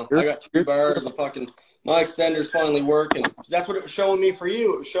 I don't know. I got 2 bars and fucking my extender's finally working. So that's what it was showing me for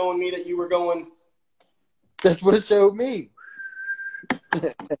you. It was showing me that you were going. That's what it showed me.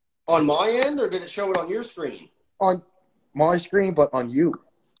 On my end, or did it show it on your screen? On my screen, but on you.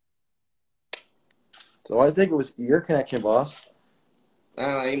 So I think it was your connection, boss.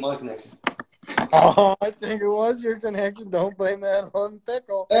 Ain't my connection. Oh, I think it was your connection. Don't blame that on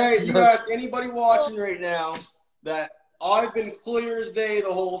Pickle. Hey, you ask anybody watching right now that I've been clear as day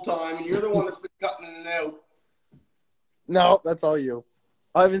the whole time, and you're the one that's been cutting in and out. No, that's all you.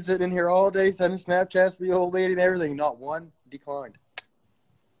 I've been sitting in here all day sending Snapchats to the old lady and everything. Not one declined.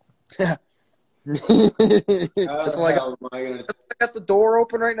 That's why I got the door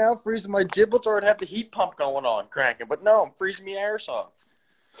open right now, freezing my giblets, or I'd have the heat pump going on, cranking. But no, I'm freezing my arse off.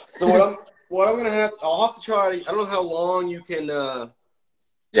 So what I'm gonna I'll have to try. I don't know how long you can.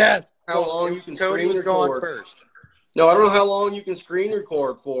 Yes. How long you can Cody screen was gone record first. No, I don't know how long you can screen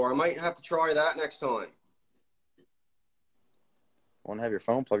record for. I might have to try that next time. Want to have your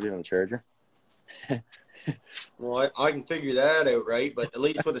phone plugged into the charger? Well, I can figure that out, right? But at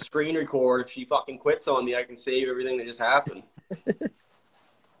least with a screen record, if she fucking quits on me, I can save everything that just happened.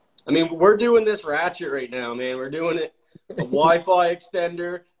 I mean, we're doing this ratchet right now, man. We're doing it a Wi-Fi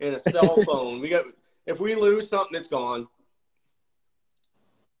extender and a cell phone. If we lose something, it's gone.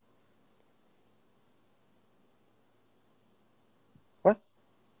 What?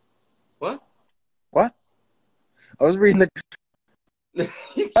 What? I was reading the.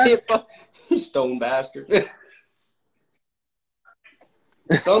 You can't, you stone bastard.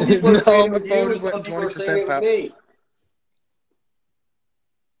 Some people are saying it with you, and some people are saying it with me.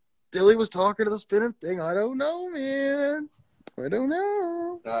 Dilly was talking to the spinning thing. I don't know, man. I don't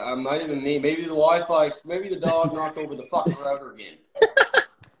know. I might even me. Maybe the Wi-Fi. Maybe the dog knocked over the fucking router again.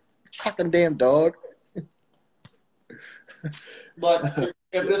 Fucking damn dog. But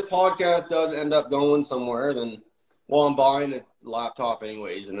if this podcast does end up going somewhere, then I'm buying a laptop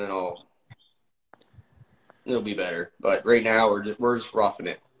anyways, and then it'll be better. But right now we're just roughing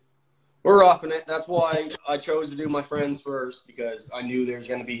it. We're roughing it. That's why I chose to do my friends first, because I knew there's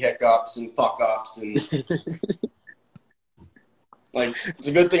going to be hiccups and fuck ups and. Like, it's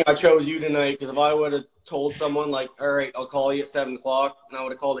a good thing I chose you tonight, because if I would have told someone, like, all right, I'll call you at 7 o'clock, and I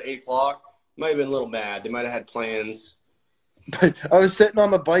would have called at 8 o'clock, might have been a little mad. They might have had plans. But I was sitting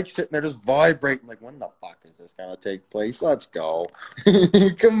on the bike, sitting there just vibrating, like, when the fuck is this going to take place? Let's go.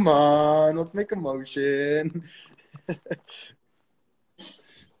 Come on, let's make a motion.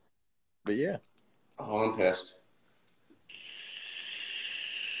 But yeah. Oh, I'm pissed.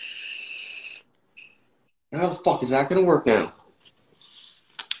 How the fuck is that going to work now?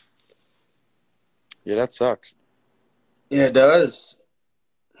 Yeah, that sucks. Yeah, it does.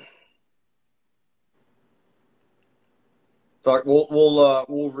 Fuck,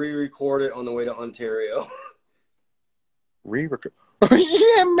 we'll re-record it on the way to Ontario. Re-record.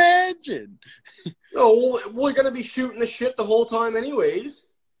 Yeah, imagine. No, we're gonna be shooting the shit the whole time, anyways.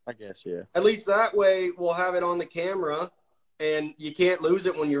 I guess, yeah. At least that way, we'll have it on the camera, and you can't lose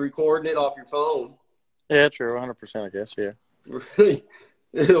it when you're recording it off your phone. Yeah, true. 100%, I guess, yeah. Really,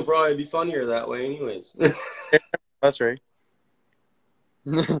 it'll probably be funnier that way, anyways. Yeah, that's right.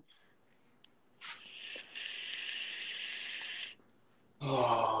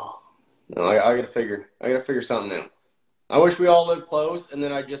 Oh, no, I gotta figure something out. I wish we all lived close, and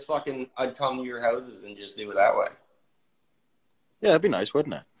then I'd come to your houses and just do it that way. Yeah, that'd be nice,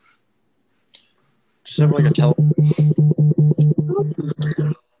 wouldn't it? Just have like a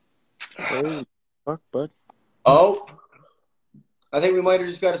Oh, fuck, bud. Oh, I think we might have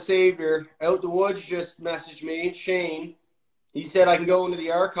just got a savior. Out the Woods just messaged me, Shane. He said I can go into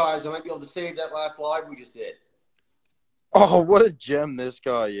the archives. I might be able to save that last live we just did. Oh, what a gem this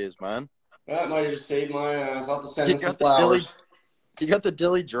guy is, man. That might have just saved my ass. I'll have to send him some the flowers. You got the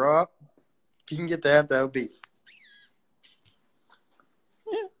dilly drop. If you can get that, that would be...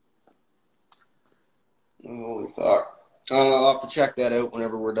 Yeah. Holy fuck. I don't know. I'll have to check that out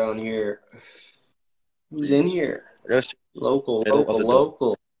whenever we're down here. Who's in here? I gotta see. Local.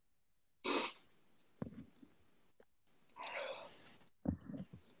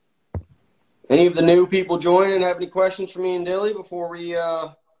 Any of the new people joining have any questions for me and Dilly before we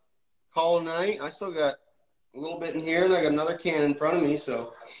call it a night? I still got a little bit in here, and I got another can in front of me,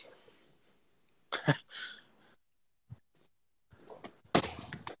 so.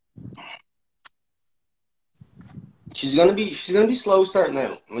 She's gonna be slow starting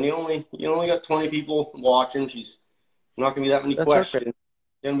out. When you only got 20 people watching, she's not gonna be that many questions. Okay.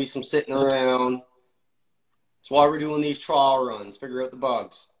 Gonna be some sitting around. That's why we're doing these trial runs, figure out the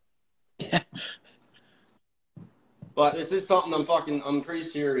bugs. But this is something I'm pretty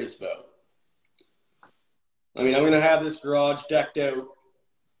serious about. I mean, I'm gonna have this garage decked out,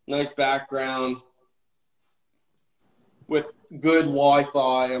 nice background, with good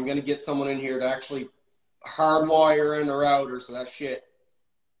Wi-Fi. I'm gonna get someone in here to actually hardwire in a router so that shit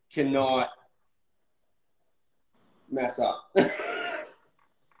cannot mess up.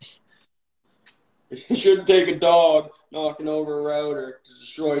 It shouldn't take a dog knocking over a router to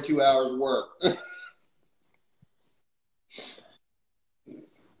destroy 2 hours of work.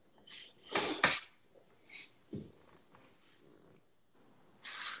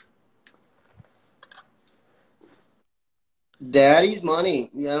 Daddy's money.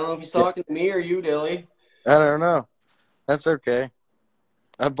 I don't know if he's talking to me or you, Dilly. I don't know. That's okay.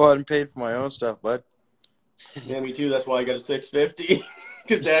 I bought and paid for my own stuff, bud. Yeah, me too. That's why I got a $650.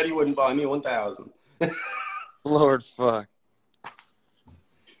 Because Daddy wouldn't buy me 1,000. Lord fuck.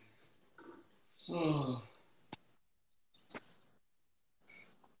 Come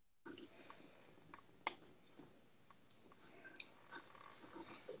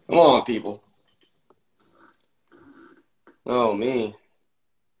on, people. Oh, me.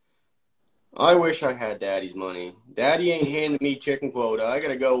 I wish I had Daddy's money. Daddy ain't handing me chicken quota. I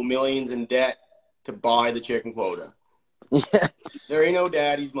gotta go millions in debt to buy the chicken quota. Yeah. There ain't no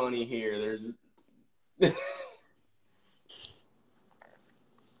Daddy's money here. If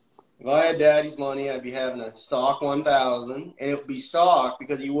I had Daddy's money, I'd be having a stock 1,000, and it would be stock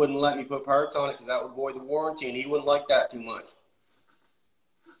because he wouldn't let me put parts on it because that would void the warranty, and he wouldn't like that too much.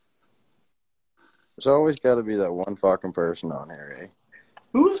 There's always got to be that one fucking person on here, eh?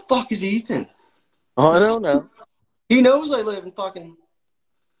 Who the fuck is Ethan? Oh, I don't know. He knows I live in fucking...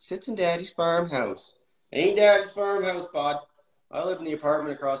 Sits in Daddy's farmhouse. Ain't Daddy's farmhouse, bud. I live in the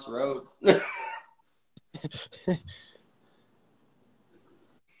apartment across the road. I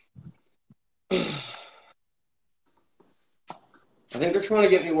think they're trying to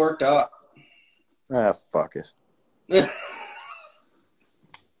get me worked up. Ah, fuck it. I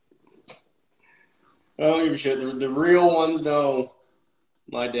don't give a shit. The real ones know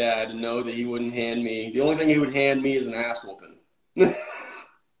my dad and know that he wouldn't hand me. The only thing he would hand me is an ass whooping.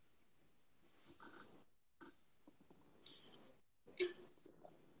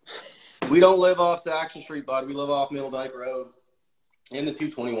 We don't live off Saxon Street, bud. We live off Middle Dyke Road and the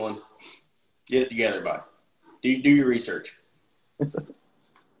 221. Get it together, bud. Do your research.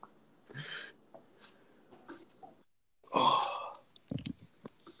 Oh,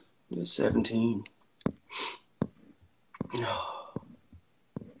 17. Oh.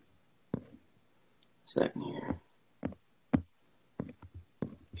 Second year.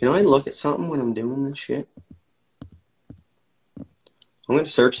 Can I look at something when I'm doing this shit? I'm going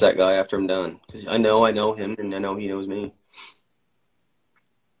to search that guy after I'm done. Because I know him, and I know he knows me.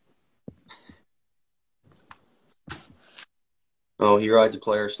 Oh, he rides a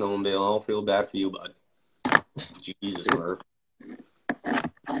player snowmobile. I'll feel bad for you, bud. Jesus, Murph. I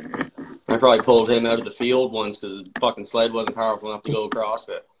probably pulled him out of the field once because his fucking sled wasn't powerful enough to go across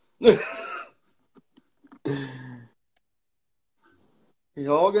it. He's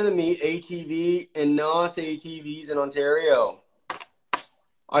all going to meet ATV and NOS ATVs in Ontario.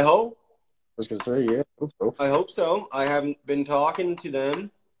 I hope. I was going to say, yeah. I hope so. I haven't been talking to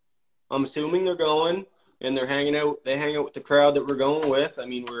them. I'm assuming they're going, and they're hanging out. They hang out with the crowd that we're going with. I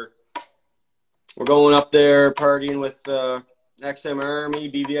mean, we're going up there partying with XM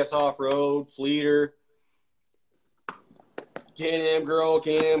Army, BVS Off-Road, Fleeter, Can-Am Girl,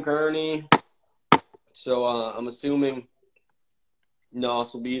 Can-Am Kearney. So I'm assuming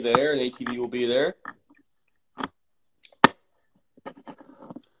NOS will be there and ATV will be there.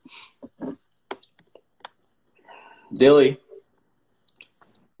 Dilly,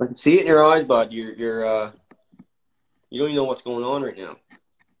 I can see it in your eyes, bud. You don't even know what's going on right now.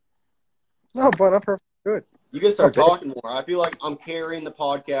 No, but I'm perfect good. You gotta start talking more. I feel like I'm carrying the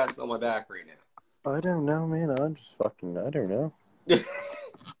podcast on my back right now. I don't know, man. I'm just fucking, I don't know.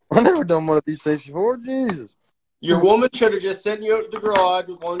 I've never done one of these things before. Jesus. Your woman should have just sent you out to the garage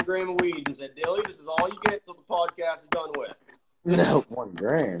with 1 gram of weed and said, Dilly, this is all you get till the podcast is done with. No, 1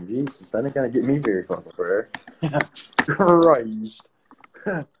 gram. Jesus, that ain't gonna get me very fucking far. Christ.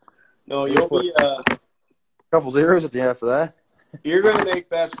 No, you'll be couple zeros at the end for that. You're gonna make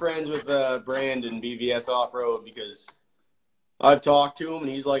best friends with Brandon, BVS Off-Road, because I've talked to him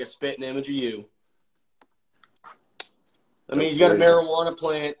and he's like a spitting image of you. I mean, he's got a marijuana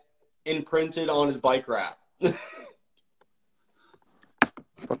plant imprinted on his bike wrap.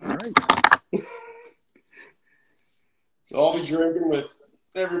 Fucking right. So I'll be drinking with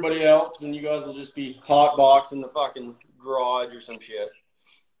everybody else, and you guys will just be hotboxing the fucking garage or some shit.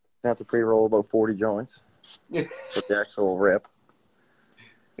 I have to pre-roll about 40 joints with the actual rip.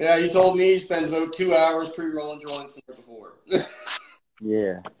 Yeah, you told me he spends about 2 hours pre-rolling joints the night before.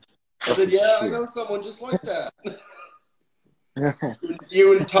 Yeah. I said, yeah, I know someone just like that.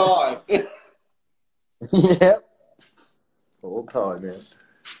 You and Todd. Yep. Old Todd, man.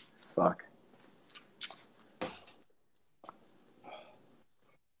 Fuck.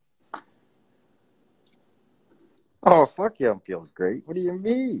 Oh, fuck yeah, I'm feeling great. What do you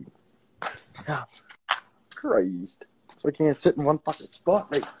mean? Christ. So I can't sit in one fucking spot,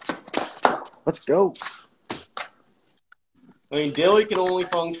 right? Let's go. I mean, Dilly can only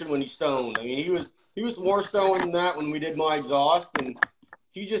function when he's stoned. I mean, he was more stoned than that when we did my exhaust, and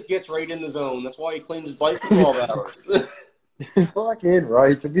he just gets right in the zone. That's why he cleans his bike for 12 hours. Fucking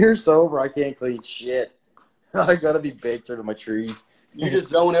right. So if you're sober, I can't clean shit. I gotta be baked into my tree. You just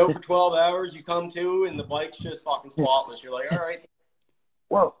zone out for 12 hours, you come to, and the bike's just fucking spotless. You're like, all right.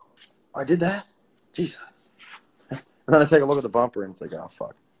 Whoa, I did that? Jesus. And then I take a look at the bumper, and it's like, oh,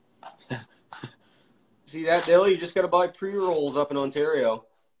 fuck. See that, Dilly? You just got to buy pre-rolls up in Ontario.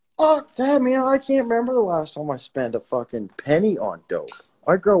 Oh, damn, man, I can't remember the last time I spent a fucking penny on dope.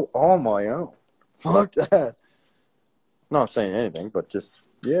 I grow all my own. Fuck that. Not saying anything, but just,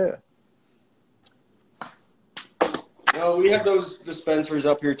 yeah. No, we have those dispensers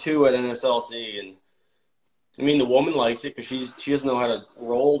up here, too, at NSLC, and I mean, the woman likes it because she doesn't know how to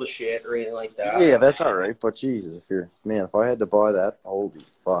roll the shit or anything like that. Yeah, that's all right, but Jesus, if I had to buy that, holy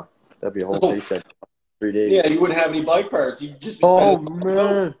fuck. That'd be a whole paycheck. 3 days. Yeah, you wouldn't have any bike parts. You'd just be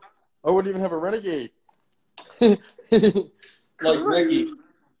man. I wouldn't even have a renegade. Like Ricky.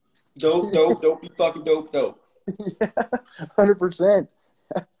 Dope, you fucking dope. Yeah, 100%.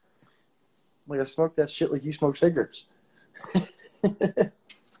 Like I smoke that shit like you smoke cigarettes.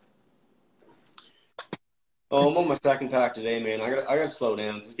 Oh, I'm on my second pack today, man. I gotta slow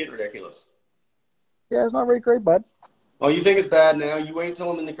down. It's getting ridiculous. Yeah, it's not very great, bud. Oh, you think it's bad now? You wait till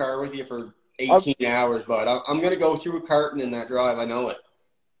I'm in the car with you for 18 hours, bud. I'm gonna go through a carton in that drive. I know it.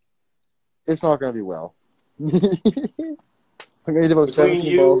 It's not gonna be well. I'm gonna need about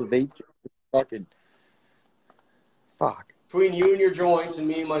 17 balls of vape. Fucking fuck. Between you and your joints and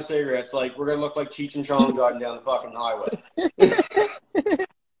me and my cigarettes, like we're gonna look like Cheech and Chong driving down the fucking highway.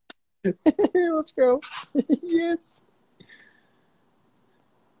 Let's go. Yes.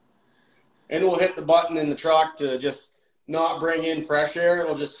 And we'll hit the button in the truck to just not bring in fresh air.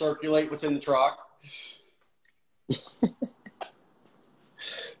 It'll just circulate what's in the truck.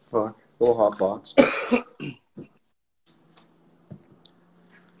 Fuck. Little hot box. I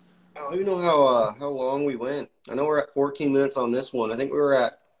don't even know how long we went. I know we're at 14 minutes on this one. I think we were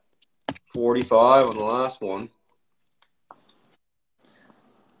at 45 on the last one.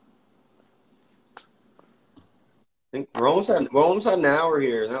 I think we're almost at an hour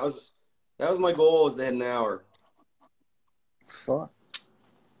here. That was my goal, was to hit an hour. Fuck.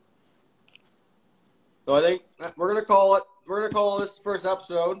 So I think we're gonna call this the first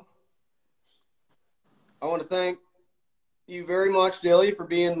episode. I want to thank you very much, Dilly, for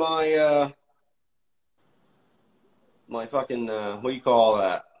being my my fucking what do you call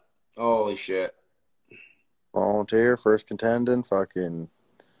that? Holy shit. Volunteer, first contendant, fucking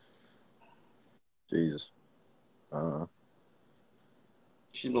Jesus.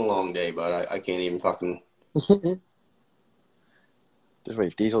 She's been a long day, but I can't even fucking. Just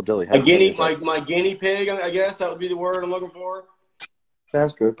wait, Diesel Dilly. My guinea pig, I guess that would be the word I'm looking for.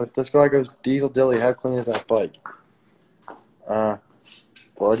 That's good, but this guy goes, Diesel Dilly, how clean is that bike? Well,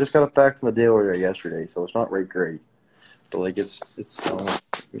 I just got it back from the dealer yesterday, so it's not right great. But like it's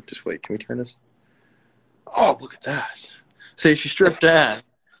just wait, can we turn this? Oh, look at that. See, she stripped that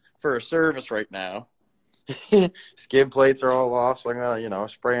for a service right now. Skid plates are all off, so I'm gonna,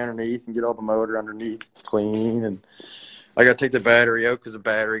 spray underneath and get all the motor underneath clean, and I gotta take the battery out because the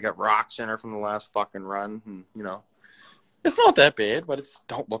battery got rocks in her from the last fucking run, and it's not that bad, but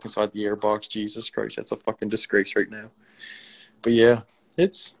don't look inside the airbox. Jesus Christ, that's a fucking disgrace right now. But yeah,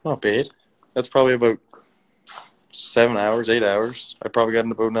 it's not bad. That's probably about 7 hours, 8 hours. I probably got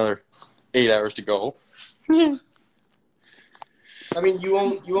about another 8 hours to go. I mean, you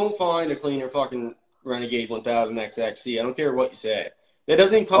won't find a cleaner fucking Renegade 1000 XXC. I don't care what you say. It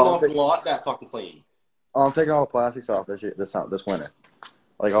doesn't even come off the lot that fucking clean. Oh, I'm taking all the plastics off this winter.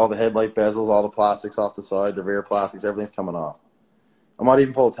 Like all the headlight bezels, all the plastics off the side, the rear plastics, everything's coming off. I might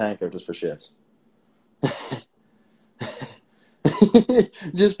even pull a tank out just for shits.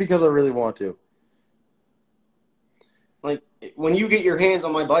 Just because I really want to. Like, when you get your hands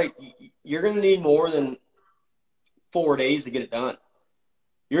on my bike, you're going to need more than 4 days to get it done.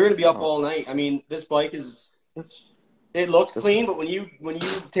 You're going to be up all night. I mean, this bike it looks clean, but when you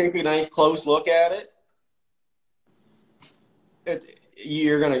take a nice close look at it,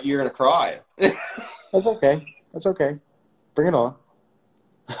 you're gonna cry. That's okay. Bring it on.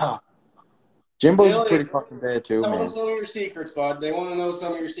 Jimbo's is pretty fucking bad too, Tell man. them some of your secrets, bud. They want to know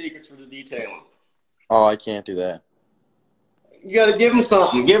some of your secrets for the detailing. Oh, I can't do that. You got to give them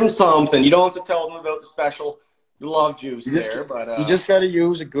something. Give them something. You don't have to tell them about the special love juice but you just got to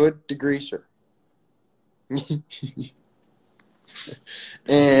use a good degreaser.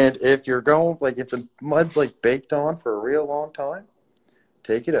 And if you're going, if the mud's baked on for a real long time,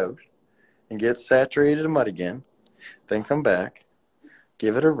 take it out and get saturated in mud again. Then come back,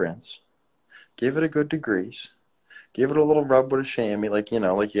 give it a rinse, give it a good degrease, give it a little rub with a chamois, like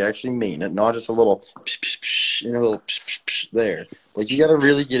you actually mean it, not just a little there. You got to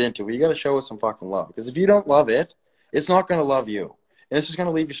really get into it. You got to show it some fucking love, because if you don't love it, it's not going to love you, and it's just going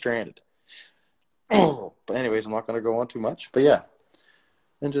to leave you stranded. But anyways, I'm not going to go on too much. But yeah,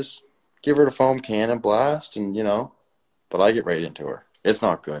 and just give her the foam cannon blast, and but I get right into her. It's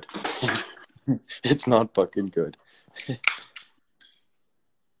not good. It's not fucking good.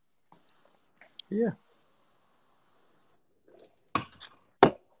 Yeah.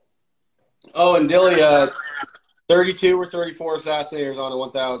 Oh, and Dilly, 32 or 34 assassinators on a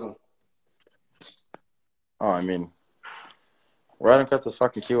 1000. Oh, I mean, I don't got this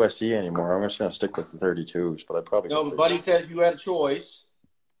fucking QSC anymore. I'm just gonna stick with the 32s, but I probably no. But Buddy said if you had a choice,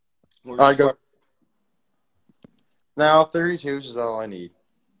 I'd go. Now 32s is all I need.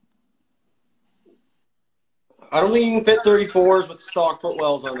 I don't think you can fit 34s with stock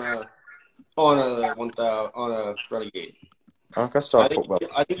footwells on a Renegade. I don't got stock footwells.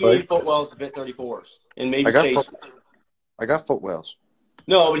 I think you need footwells to fit 34s, and maybe I got footwells.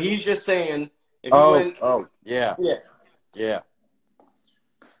 No, but he's just saying if you went. Oh, yeah.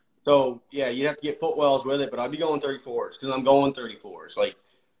 So yeah, you'd have to get footwells with it, but I'd be going 34s because I'm going 34s.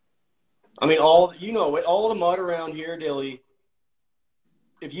 All the mud around here, Dilly.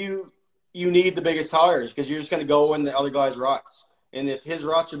 If you need the biggest tires because you're just going to go in the other guy's ruts, and if his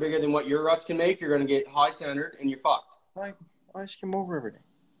ruts are bigger than what your ruts can make, you're going to get high centered and you're fucked. I just come over every day.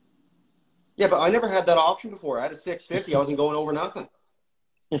 Yeah, but I never had that option before. I had a 650. I wasn't going over nothing.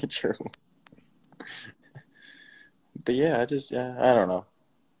 Yeah, true. But yeah, I don't know.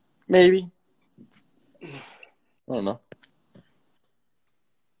 Maybe. I don't know.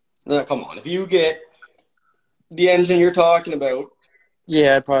 No, come on. If you get the engine you're talking about.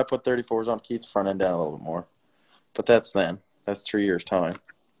 Yeah, I'd probably put 34s on, keep the front end down a little bit more. But that's then. That's 3 years' time.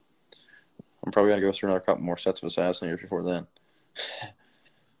 I'm probably going to go through another couple more sets of Assassinators before then.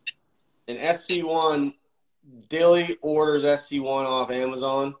 An SC1, Dilly orders SC1 off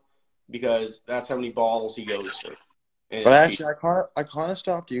Amazon because that's how many bottles he goes through. But actually, I kind of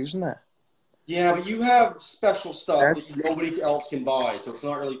stopped using that. Yeah, but you have special stuff that nobody else can buy, so it's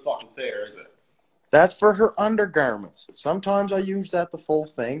not really fucking fair, is it? That's for her undergarments. Sometimes I use that the full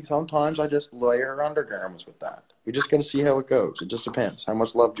thing. Sometimes I just layer her undergarments with that. We just got to see how it goes. It just depends how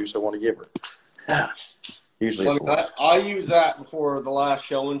much love juice I want to give her. Usually it's a lot. I use that before the last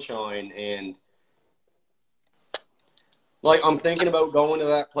show and shine, and like I'm thinking about going to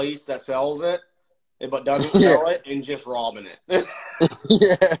that place that sells it, but doesn't sell it, and just robbing it.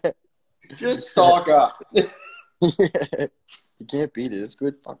 Yeah. Just stock up. Yeah. You can't beat it. It's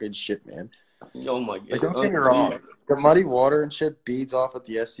good fucking shit, man. Oh my god! Like, don't get me wrong. The muddy water and shit beads off at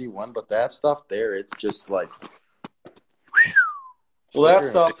the SC1, but that stuff there, it's just like. Well, that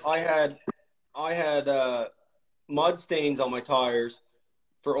stuff I had mud stains on my tires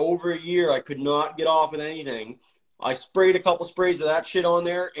for over a year. I could not get off with anything. I sprayed a couple sprays of that shit on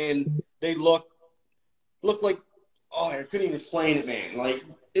there, and they looked like, oh, I couldn't even explain it, man. Like,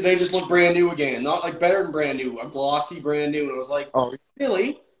 they just look brand new again. Not like better than brand new, a glossy brand new. And I was like, oh,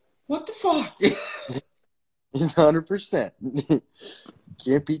 really? What the fuck? 100%.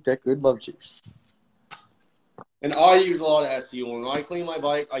 Can't beat that good love juice. And I use a lot of SU. When I clean my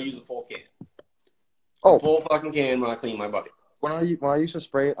bike, I use a full can. Oh, full fucking can when I clean my bike. When I used to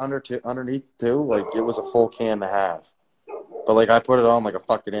spray it underneath too, like it was a full can to have. But like I put it on like a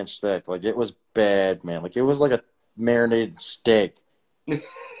fucking inch thick. Like it was bad, man. Like it was like a marinated steak. Like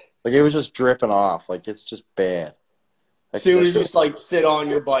it was just dripping off. Like it's just bad. As soon as you just like sit on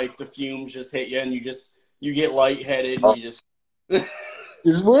your bike, the fumes just hit you, and you get lightheaded, and you just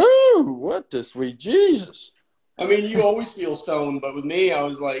woo! What the sweet Jesus! I mean, you always feel stoned, but with me, I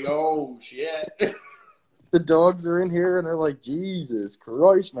was like, oh shit. The dogs are in here, and they're like, Jesus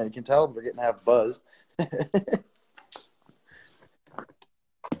Christ, man! You can tell they're getting half buzzed.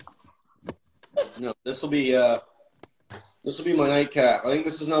 No, this will be my nightcap. I think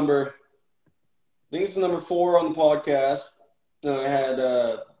this is number 4 on the podcast. Then I had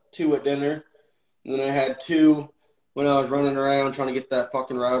 2 at dinner. And then I had 2 when I was running around trying to get that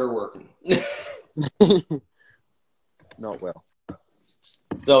fucking router working. Not well.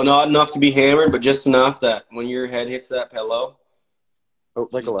 So not enough to be hammered, but just enough that when your head hits that pillow. Oh,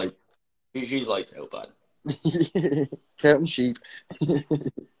 like a light. She's lights out, bud. Counting sheep.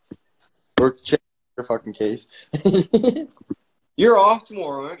 Or check your fucking case. You're off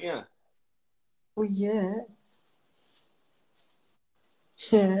tomorrow, aren't you? Oh, yeah.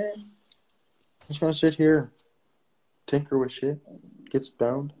 Yeah. I'm just going to sit here, tinker with shit, get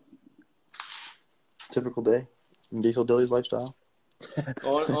stoned. Typical day in DieselDilly's lifestyle.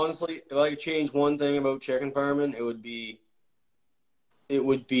 Honestly, if I could change one thing about chicken farming, it would be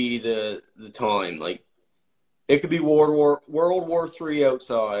the time. Like, it could be World War III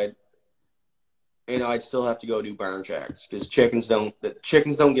outside, and I'd still have to go do barn checks because chickens don't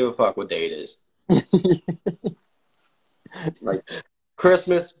give a fuck what day it is. Like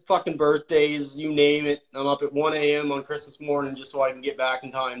Christmas, fucking birthdays, you name it. I'm up at 1 a.m. on Christmas morning just so I can get back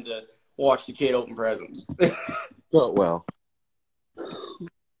in time to watch the kid open presents. Oh, well.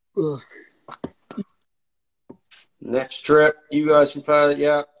 Next trip, you guys can find it.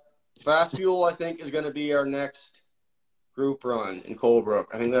 Yeah, Fast Fuel, I think, is going to be our next group run in Colebrook.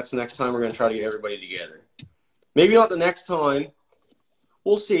 I think that's the next time we're going to try to get everybody together. Maybe not the next time.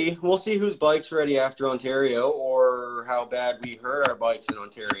 We'll see. We'll see whose bike's ready after Ontario or how bad we hurt our bikes in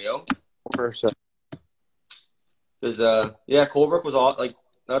Ontario. Because, Colebrook was all, like,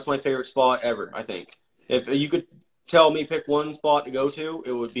 that's my favorite spot ever, I think. If you could tell me pick one spot to go to,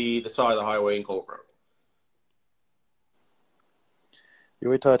 it would be the side of the highway in Colebrook. You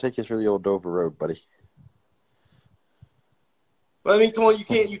wait till I take you through the old Dover Road, buddy. But I mean, come on, you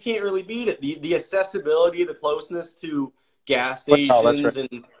can't really beat it. The accessibility, the closeness to gas stations,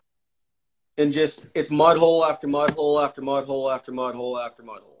 and just it's mud hole after mud hole after mud hole after mud hole after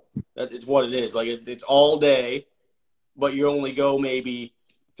mud hole. It's what it is. Like it's all day, but you only go maybe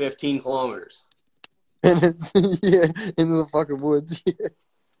 15 kilometers. And it's into the fucking woods. Yeah. And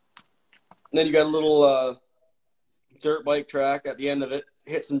then you got a little dirt bike track at the end of it.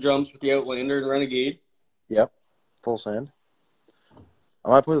 Hit some jumps with the Outlander and Renegade. Yep, full send. I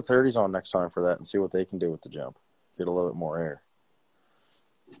might put the 30s on next time for that and see what they can do with the jump. Get a little bit more air.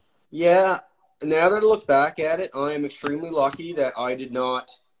 Yeah, now that I look back at it, I am extremely lucky that I did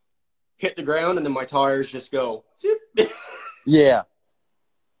not hit the ground and then my tires just go. Zip. Yeah.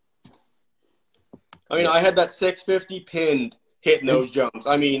 I mean, I had that 650 pinned hitting those jumps.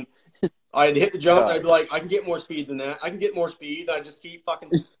 I mean, I'd hit the jump and I'd be like, I can get more speed than that. I can get more speed. And I just keep fucking.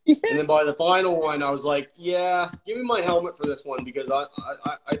 And then by the final one, I was like, yeah, give me my helmet for this one because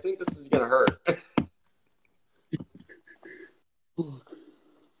I think this is going to hurt.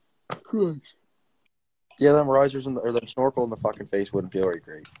 Yeah, them risers or them snorkel in the fucking face wouldn't feel very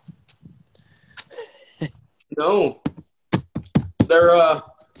great. No. They're, I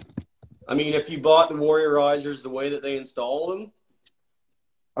mean, if you bought the Warrior risers the way that they install them,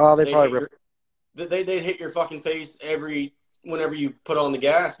 oh, they'd probably they'd hit your fucking face whenever you put on the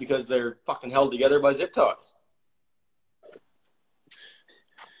gas because they're fucking held together by zip ties.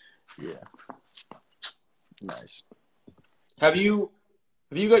 Yeah. Nice. Have you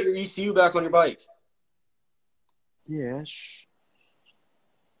got your ECU back on your bike? Yes.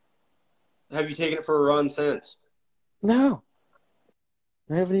 Have you taken it for a run since? No.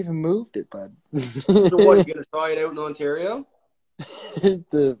 I haven't even moved it, bud. So what, you gonna try it out in Ontario?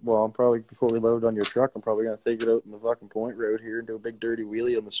 Well, I'm probably, before we load on your truck, I'm probably going to take it out in the fucking point road here and do a big dirty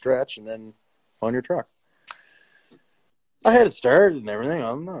wheelie on the stretch and then on your truck. I had it started and everything.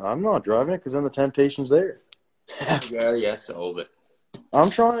 I'm not driving it because then the temptation's there. Yeah, yes, so, but I'm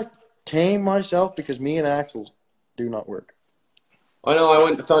trying to tame myself because me and axles do not work. I know I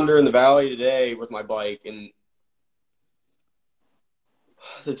went to Thunder in the Valley today with my bike and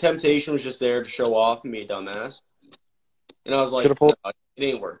the temptation was just there to show off and be a dumbass. And I was like, no, it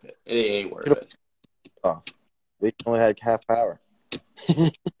ain't worth it. It ain't worth it. Oh, we only had half power.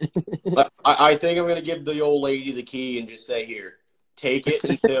 I think I'm going to give the old lady the key and just say, here, take it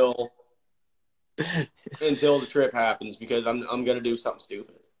until the trip happens because I'm going to do something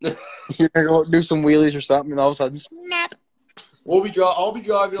stupid. You're going to go do some wheelies or something and all of a sudden, snap. I'll be driving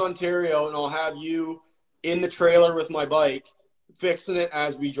to Ontario and I'll have you in the trailer with my bike fixing it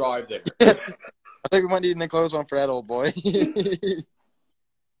as we drive there. I think we might need an enclosed one for that old boy. Yeah,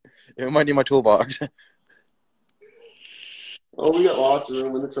 we might need my toolbox. Oh, we got lots of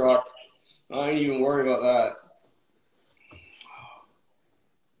room in the truck. I ain't even worried about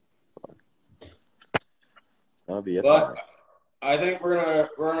It's gonna be that. But I think we're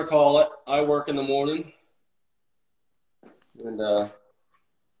gonna call it. I work in the morning, and I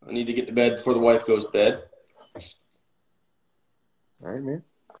need to get to bed before the wife goes to bed. All right, man.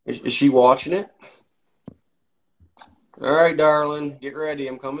 Is she watching it? All right, darling, get ready.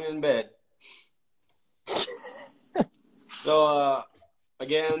 I'm coming in bed. So,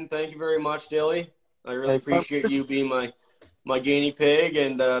 again, thank you very much, Dilly. I really appreciate you being my guinea pig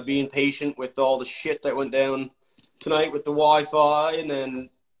and being patient with all the shit that went down tonight with the Wi-Fi and then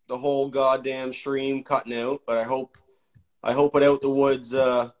the whole goddamn stream cutting out. But I hope without the woods,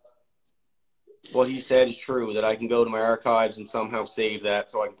 what he said is true, that I can go to my archives and somehow save that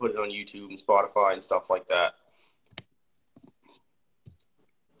so I can put it on YouTube and Spotify and stuff like that.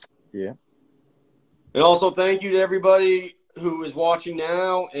 Yeah. And also thank you to everybody who is watching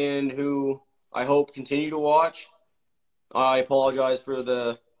now and who I hope continue to watch. I apologize for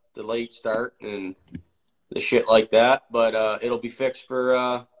the late start and the shit like that, but it'll be fixed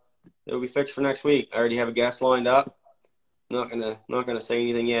for next week. I already have a guest lined up. Not gonna say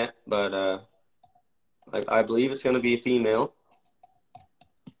anything yet, but I believe it's gonna be a female.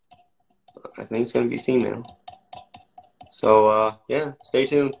 I think it's gonna be female. So yeah, stay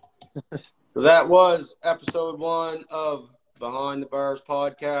tuned. So that was episode 1 of Behind the Bars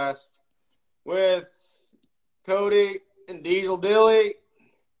podcast with Cody and Diesel Dilly.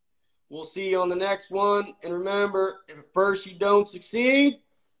 We'll see you on the next one. And remember, if at first you don't succeed,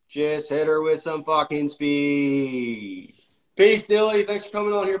 just hit her with some fucking speed. Peace, Dilly. Thanks for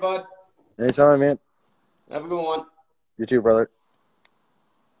coming on here, bud. Anytime, man. Have a good one. You too, brother.